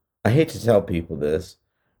 I hate to tell people this,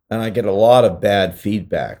 and I get a lot of bad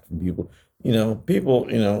feedback from people. People,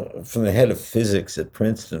 from the head of physics at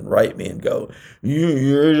Princeton write me and go,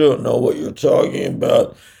 you don't know what you're talking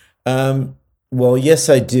about. Well, yes,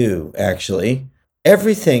 I do, actually.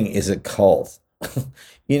 Everything is a cult.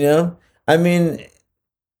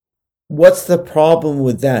 What's the problem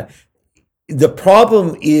with that? The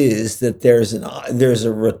problem is that there's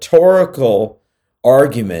a rhetorical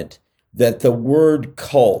argument that the word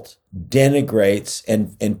cult denigrates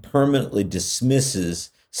and permanently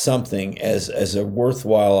dismisses something as a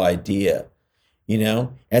worthwhile idea,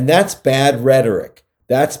 and that's bad rhetoric.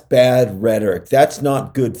 That's bad rhetoric. That's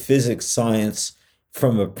not good physics science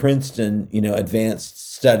from a Princeton,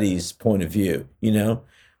 advanced studies point of view.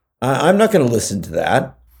 I'm not going to listen to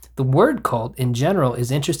that. The word cult in general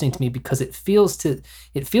is interesting to me because it feels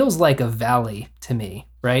like a valley to me,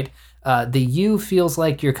 right? The U feels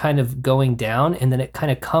like you're kind of going down, and then it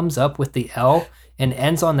kind of comes up with the L and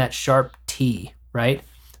ends on that sharp T, right?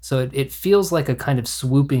 So it feels like a kind of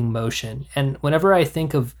swooping motion. And whenever I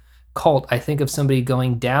think of cult, I think of somebody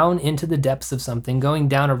going down into the depths of something, going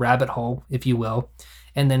down a rabbit hole, if you will,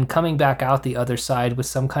 and then coming back out the other side with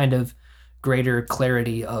some kind of greater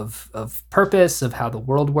clarity of purpose, of how the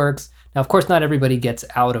world works. Now, of course, not everybody gets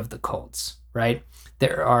out of the cults, right?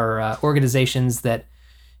 There are organizations that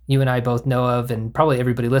you and I both know of, and probably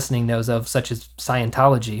everybody listening knows of, such as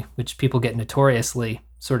Scientology, which people get notoriously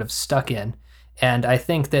sort of stuck in. And I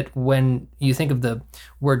think that when you think of the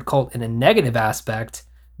word cult in a negative aspect,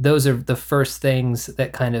 those are the first things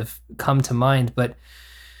that kind of come to mind. But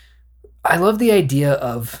I love the idea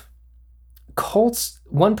of cults.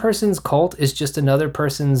 One person's cult is just another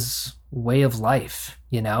person's way of life.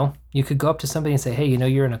 You could go up to somebody and say, hey,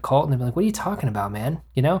 you're in a cult, and they'd be like, what are you talking about, man?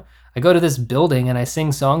 I go to this building and I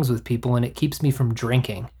sing songs with people and it keeps me from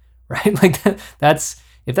drinking, right? Like that's,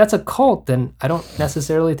 if that's a cult, then I don't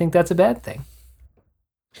necessarily think that's a bad thing.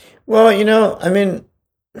 Well, I mean,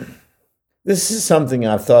 this is something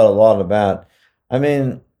I've thought a lot about. I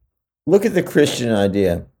mean, look at the Christian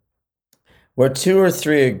idea. Where two or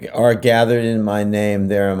three are gathered in my name,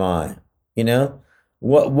 there am I.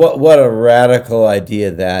 What a radical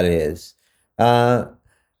idea that is. And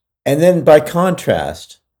then by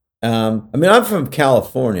contrast, I'm from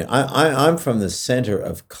California. I'm from the center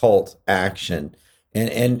of cult action,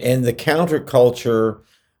 and the counterculture,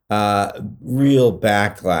 real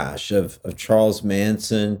backlash of Charles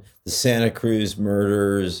Manson, the Santa Cruz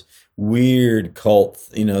murders. Weird cult,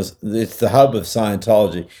 it's the hub of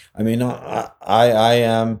Scientology. I mean, I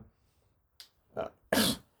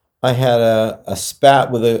had a spat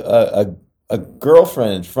with a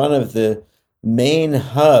girlfriend in front of the main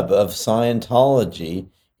hub of Scientology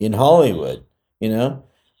in Hollywood. What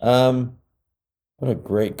a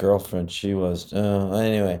great girlfriend she was.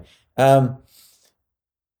 Anyway,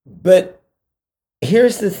 but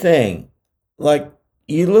here's the thing, like,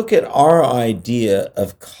 you look at our idea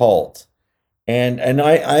of cult, and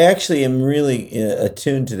I actually am really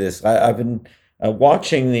attuned to this. I've been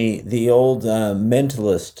watching the old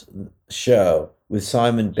Mentalist show with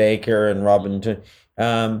Simon Baker and Robin.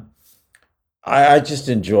 I just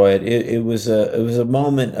enjoy it. It was a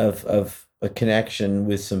moment of a connection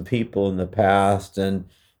with some people in the past, and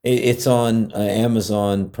it's on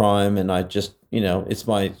Amazon Prime, and I just it's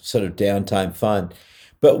my sort of downtime fun.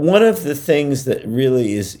 But one of the things that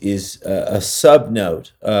really is a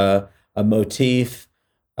subnote, a motif,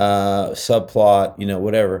 subplot,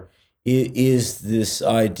 whatever, is this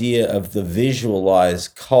idea of the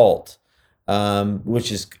visualized cult,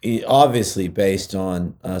 which is obviously based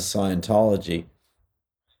on Scientology.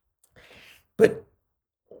 But,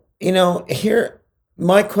 here,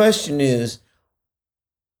 my question is,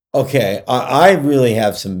 okay, I really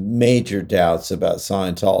have some major doubts about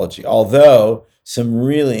Scientology, although some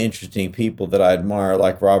really interesting people that I admire,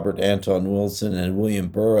 like Robert Anton Wilson and William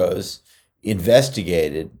Burroughs,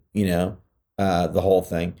 investigated, the whole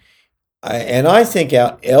thing. I think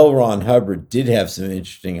L. Ron Hubbard did have some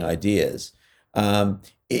interesting ideas.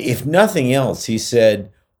 If nothing else, he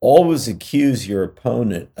said, always accuse your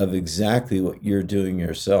opponent of exactly what you're doing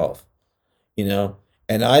yourself,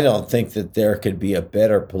 And I don't think that there could be a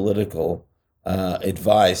better political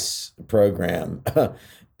advice program.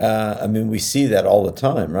 We see that all the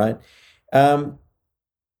time, right?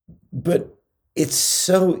 But it's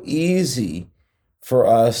so easy for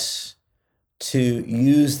us to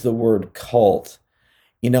use the word cult.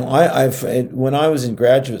 I've when I was in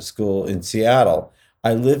graduate school in Seattle,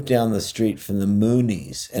 I lived down the street from the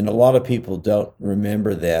Moonies, and a lot of people don't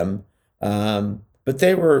remember them. But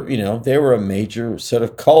they were a major sort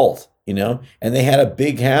of cult, and they had a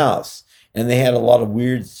big house, and they had a lot of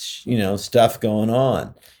weird, stuff going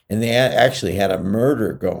on. And they actually had a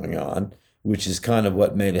murder going on, which is kind of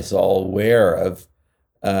what made us all aware of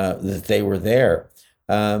that they were there.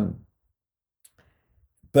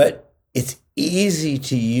 But it's easy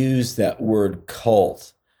to use that word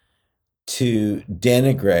cult to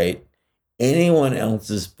denigrate anyone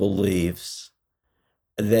else's beliefs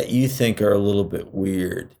that you think are a little bit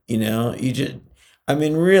weird.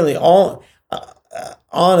 Really,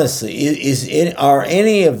 honestly, are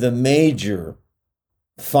any of the major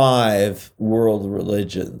five world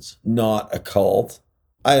religions not a cult?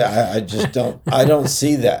 I just don't. I don't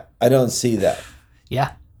see that. I don't see that.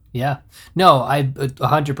 Yeah. Yeah. No, I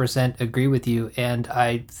 100% agree with you. And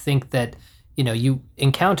I think that, you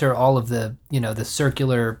encounter all of the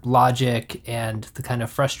circular logic and the kind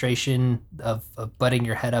of frustration of butting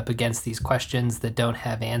your head up against these questions that don't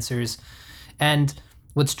have answers. And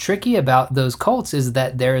what's tricky about those cults is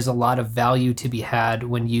that there is a lot of value to be had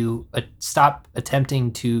when you stop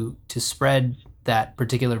attempting to spread that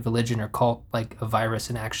particular religion or cult like a virus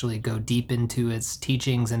and actually go deep into its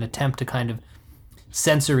teachings and attempt to kind of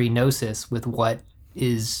sensory gnosis with what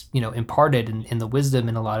is imparted in the wisdom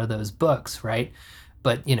in a lot of those books, right?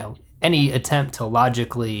 But any attempt to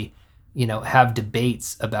logically have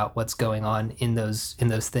debates about what's going on in those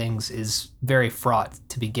things is very fraught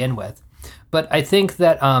to begin with. But I think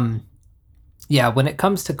that yeah, when it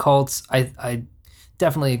comes to cults, I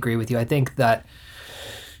definitely agree with you. I think that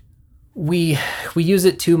we use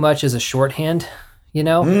it too much as a shorthand,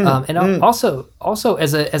 also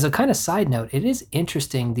as a kind of side note, it is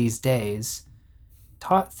interesting these days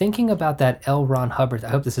thinking about that L. Ron Hubbard. I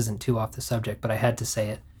hope this isn't too off the subject, but I had to say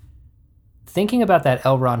it. Thinking about that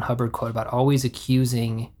L. Ron Hubbard quote about always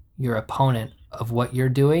accusing your opponent of what you're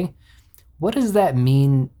doing. What does that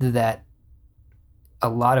mean that a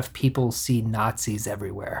lot of people see Nazis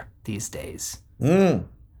everywhere these days?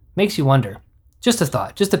 Makes you wonder. Just a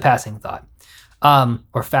thought, just a passing thought.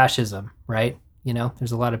 Or fascism, right?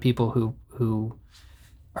 There's a lot of people who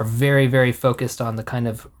are very, very focused on the kind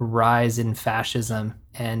of rise in fascism,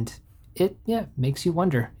 and it makes you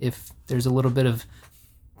wonder if there's a little bit of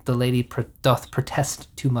the lady doth protest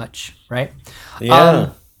too much, right?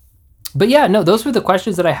 Yeah. But yeah, no, those were the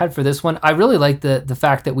questions that I had for this one. I really like the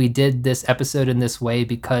fact that we did this episode in this way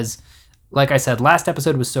because, like I said, last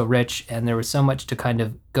episode was so rich and there was so much to kind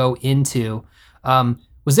of go into.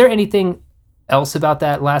 Was there anything else about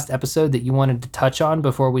that last episode that you wanted to touch on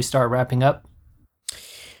before we start wrapping up?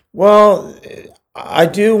 Well, I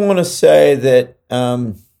do want to say that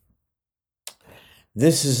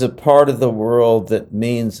this is a part of the world that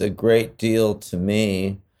means a great deal to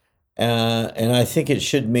me, and I think it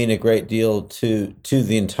should mean a great deal to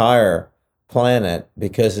the entire planet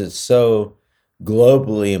because it's so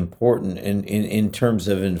globally important in terms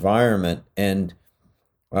of environment. And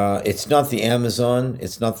it's not the Amazon,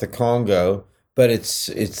 it's not the Congo, but it's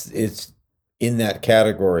in that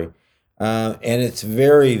category. And it's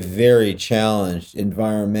very, very challenged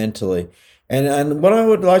environmentally. And what I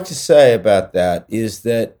would like to say about that is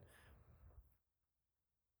that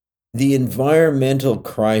the environmental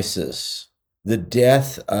crisis, the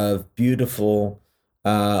death of beautiful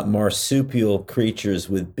marsupial creatures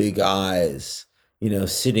with big eyes,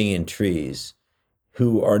 sitting in trees,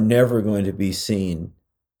 who are never going to be seen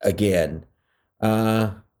again,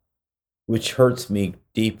 which hurts me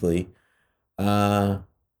deeply.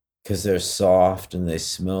 Because they're soft and they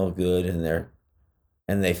smell good and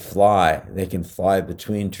they fly. They can fly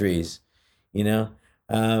between trees,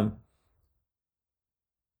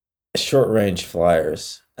 short range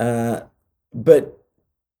flyers. But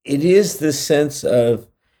it is the sense of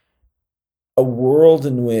a world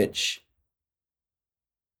in which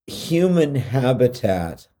human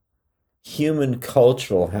habitat, human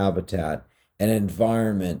cultural habitat, and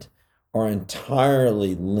environment are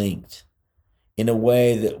entirely linked in a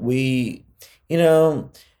way that we're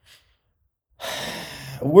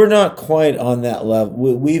not quite on that level.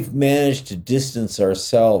 We've managed to distance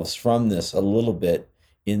ourselves from this a little bit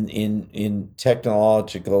in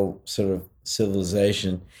technological sort of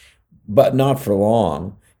civilization, but not for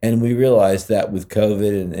long. And we realized that with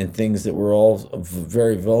COVID and things that we're all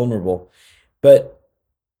very vulnerable. But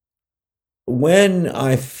when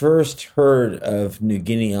I first heard of New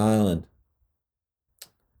Guinea Island,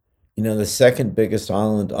 the second biggest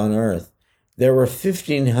island on Earth, there were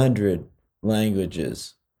 1,500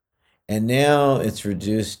 languages, and now it's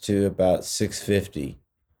reduced to about 650.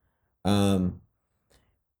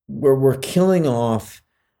 We're killing off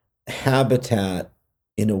habitat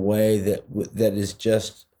in a way that is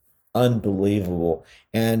just unbelievable.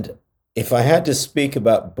 And if I had to speak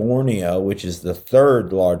about Borneo, which is the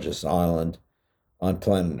third largest island on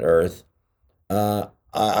planet Earth,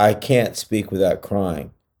 I can't speak without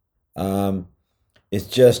crying. It's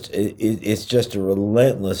just a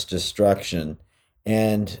relentless destruction,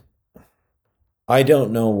 and I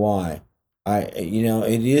don't know why.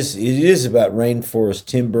 It is about rainforest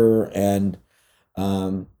timber and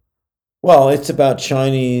it's about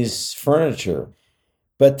Chinese furniture,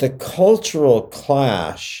 but the cultural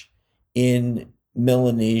clash in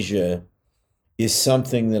Melanesia is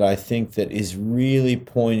something that I think that is really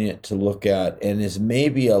poignant to look at and is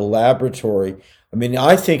maybe a laboratory. I mean,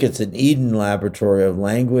 I think it's an Eden laboratory of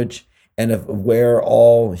language and of where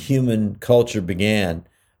all human culture began.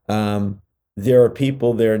 There are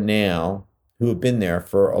people there now who have been there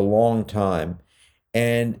for a long time,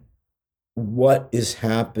 and what is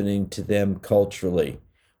happening to them culturally?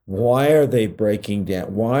 Why are they breaking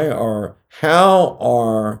down? How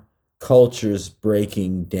are cultures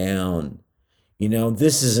breaking down?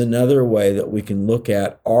 This is another way that we can look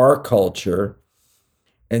at our culture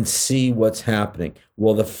and see what's happening.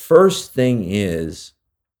 Well, the first thing is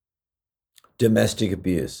domestic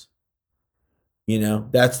abuse.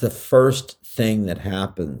 That's the first thing that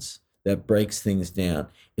happens that breaks things down.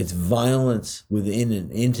 It's violence within an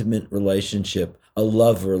intimate relationship, a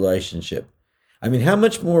love relationship. I mean, how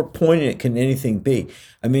much more poignant can anything be?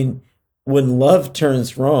 I mean, when love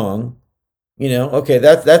turns wrong, okay,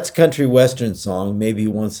 that's a country western song, maybe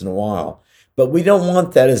once in a while. But we don't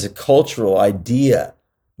want that as a cultural idea,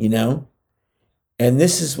 And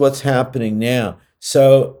this is what's happening now.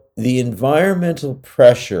 So the environmental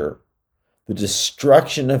pressure, the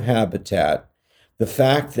destruction of habitat, the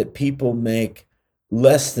fact that people make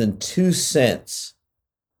less than 2 cents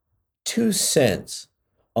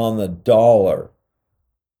on the dollar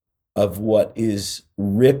of what is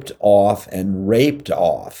ripped off and raped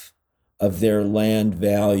off of their land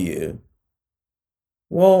value.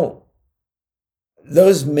 Well,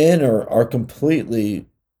 those men are completely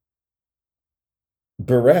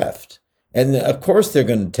bereft. And of course they're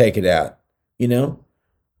going to take it out,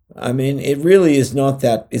 I mean, it really is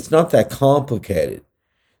it's not that complicated.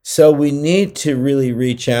 So we need to really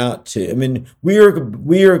reach out to, I mean, we are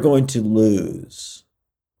going to lose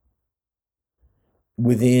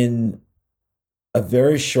within a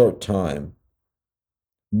very short time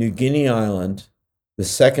New Guinea Island, the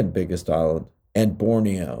second biggest island, and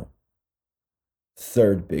Borneo,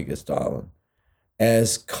 third biggest island,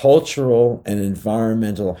 as cultural and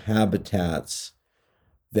environmental habitats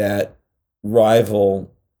that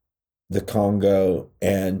rival the Congo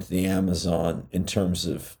and the Amazon in terms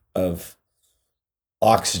of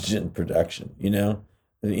oxygen production,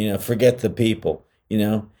 forget the people,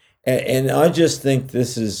 and I just think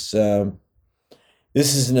this is an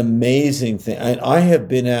amazing thing. I have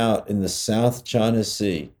been out in the South China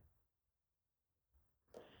Sea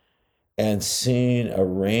and seen a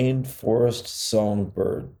rainforest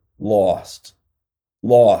songbird lost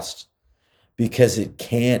because it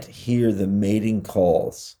can't hear the mating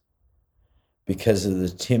calls because of the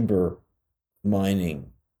timber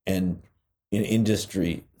mining and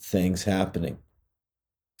industry things happening.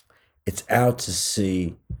 It's out to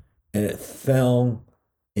sea, and it fell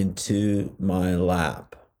into my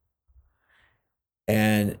lap.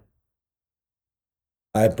 And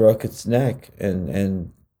I broke its neck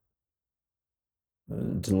and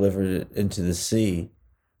delivered it into the sea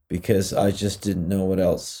because I just didn't know what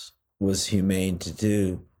else was humane to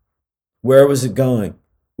do. Where was it going?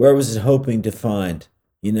 Where was it hoping to find?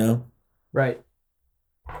 Right.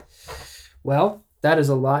 Well, that is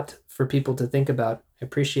a lot for people to think about. I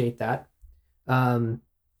appreciate that. I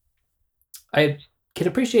can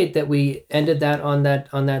appreciate that we ended that on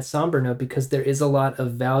that somber note, because there is a lot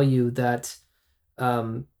of value that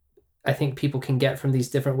I think people can get from these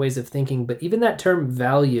different ways of thinking. But even that term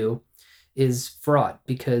value is fraught,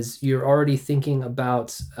 because you're already thinking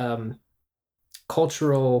about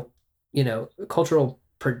cultural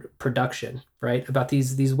production, right? About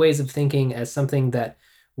these ways of thinking as something that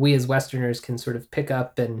we as Westerners can sort of pick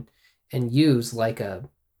up and use like a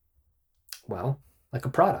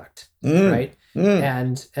product, right?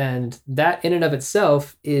 And that in and of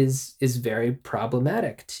itself is very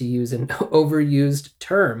problematic, to use an overused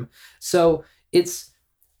term. So it's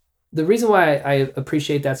the reason why I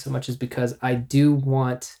appreciate that so much is because I do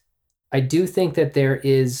think that there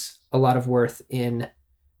is a lot of worth in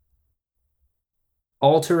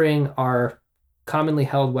altering our commonly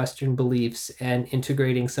held Western beliefs and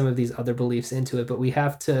integrating some of these other beliefs into it. But we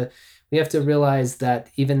have to realize that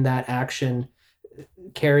even that action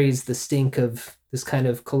carries the stink of this kind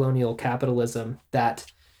of colonial capitalism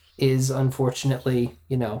that is unfortunately,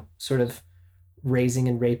 sort of raising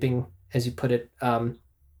and raping, as you put it,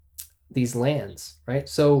 these lands, right?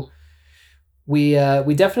 So we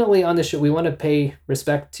definitely on the show, we want to pay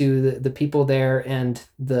respect to the people there and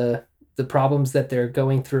the problems that they're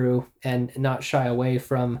going through, and not shy away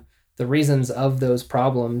from the reasons of those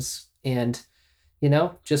problems, and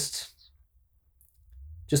just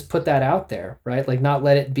put that out there, right? Like, not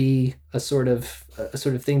let it be a sort of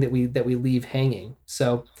thing that we leave hanging.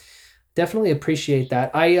 So definitely appreciate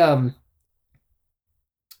that.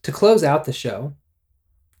 To close out the show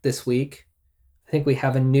this week, I think we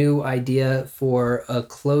have a new idea for a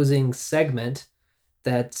closing segment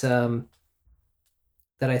that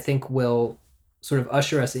that I think will sort of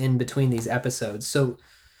usher us in between these episodes. So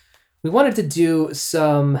we wanted to do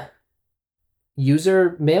some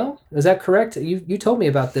user mail. Is that correct? You told me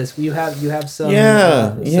about this. You have some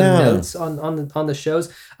notes on the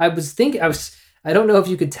shows. I don't know if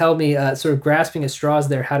you could tell me, sort of grasping at straws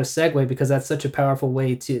there, how to segue, because that's such a powerful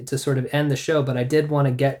way to sort of end the show. But I did want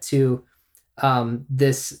to get to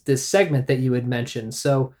this segment that you had mentioned.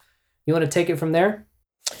 So you want to take it from there?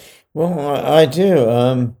 Well, I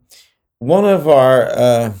do. One of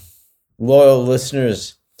our loyal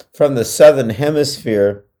listeners from the Southern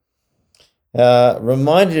Hemisphere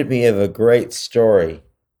reminded me of a great story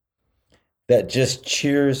that just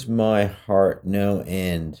cheers my heart no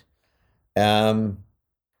end. Do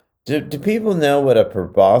people know what a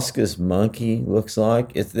proboscis monkey looks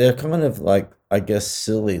like? They're kind of like, I guess,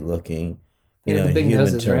 silly looking, The big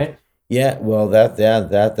noses, terms. right? Yeah, well,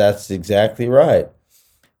 that's exactly right.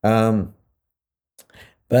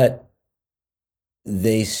 But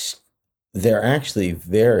they're actually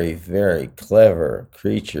very, very clever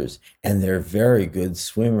creatures, and they're very good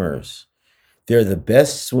swimmers. They're the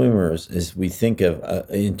best swimmers, as we think of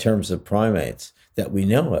in terms of primates that we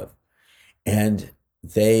know of. And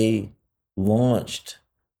they launched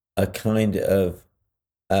a kind of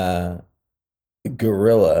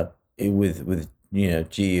guerrilla with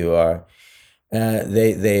GUR.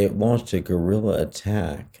 They launched a guerrilla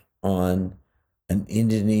attack on an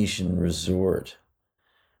Indonesian resort,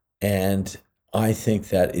 and I think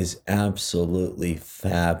that is absolutely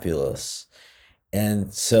fabulous.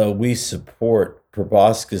 And so we support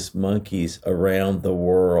proboscis monkeys around the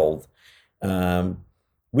world.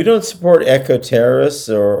 We don't support eco-terrorists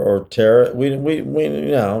or terror. We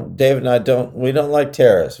David and I don't like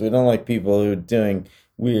terrorists. We don't like people who are doing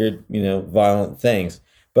weird, violent things.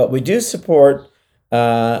 But we do support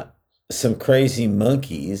some crazy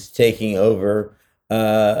monkeys taking over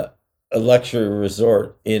a luxury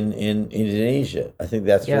resort in Indonesia. I think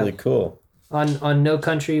that's really cool. On No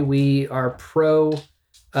Country, we are pro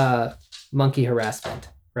monkey harassment,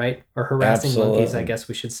 right? Or harassing monkeys, I guess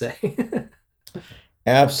we should say.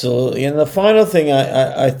 Absolutely. And the final thing,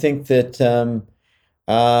 I think that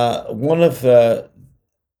one of the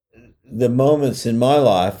moments in my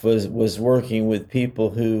life was working with people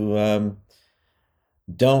who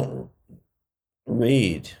don't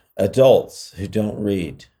read, adults who don't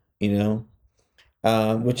read,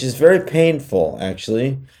 which is very painful,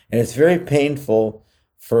 actually. And it's very painful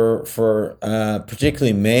for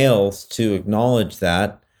particularly males to acknowledge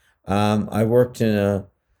that. I worked in a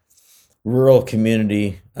rural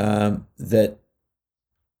community that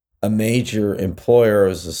a major employer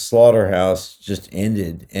as a slaughterhouse just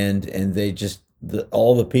ended, and they just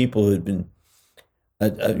all the people who'd been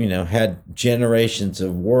had generations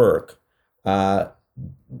of work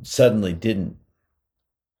suddenly didn't.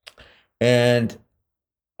 And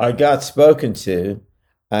I got spoken to,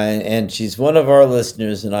 and she's one of our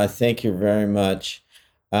listeners, and I thank her very much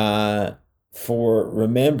for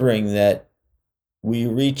remembering that we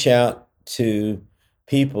reach out to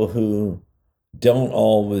people who don't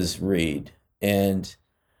always read. And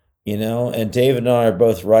David and I are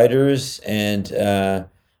both writers, and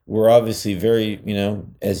we're obviously very,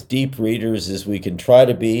 as deep readers as we can try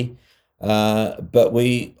to be. But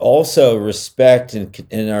we also respect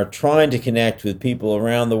and are trying to connect with people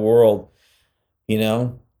around the world,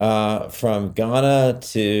 from Ghana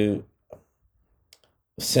to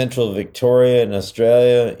Central Victoria in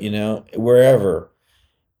Australia, wherever.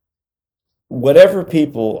 Whatever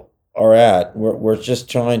people are at, we're just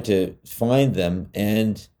trying to find them.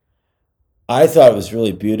 And I thought it was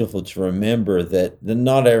really beautiful to remember that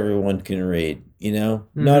not everyone can read,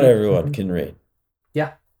 not everyone can read.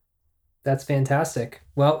 Yeah, that's fantastic.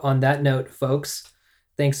 Well, on that note, folks,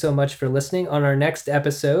 thanks so much for listening. On our next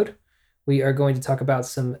episode, we are going to talk about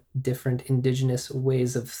some different indigenous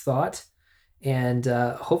ways of thought. And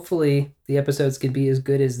hopefully the episodes can be as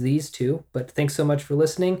good as these two. But thanks so much for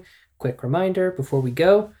listening. Quick reminder before we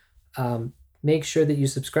go, make sure that you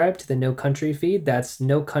subscribe to the No Country feed. That's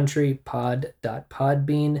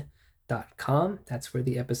nocountrypod.podbean.com. That's where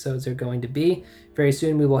the episodes are going to be. Very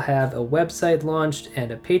soon we will have a website launched and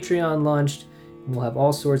a Patreon launched. And we'll have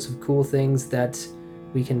all sorts of cool things that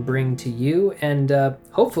we can bring to you, and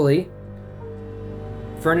hopefully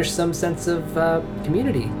furnish some sense of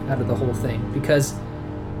community out of the whole thing, because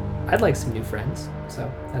I'd like some new friends. So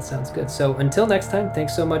that sounds good. So until next time,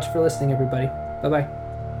 thanks so much for listening, everybody. Bye-bye.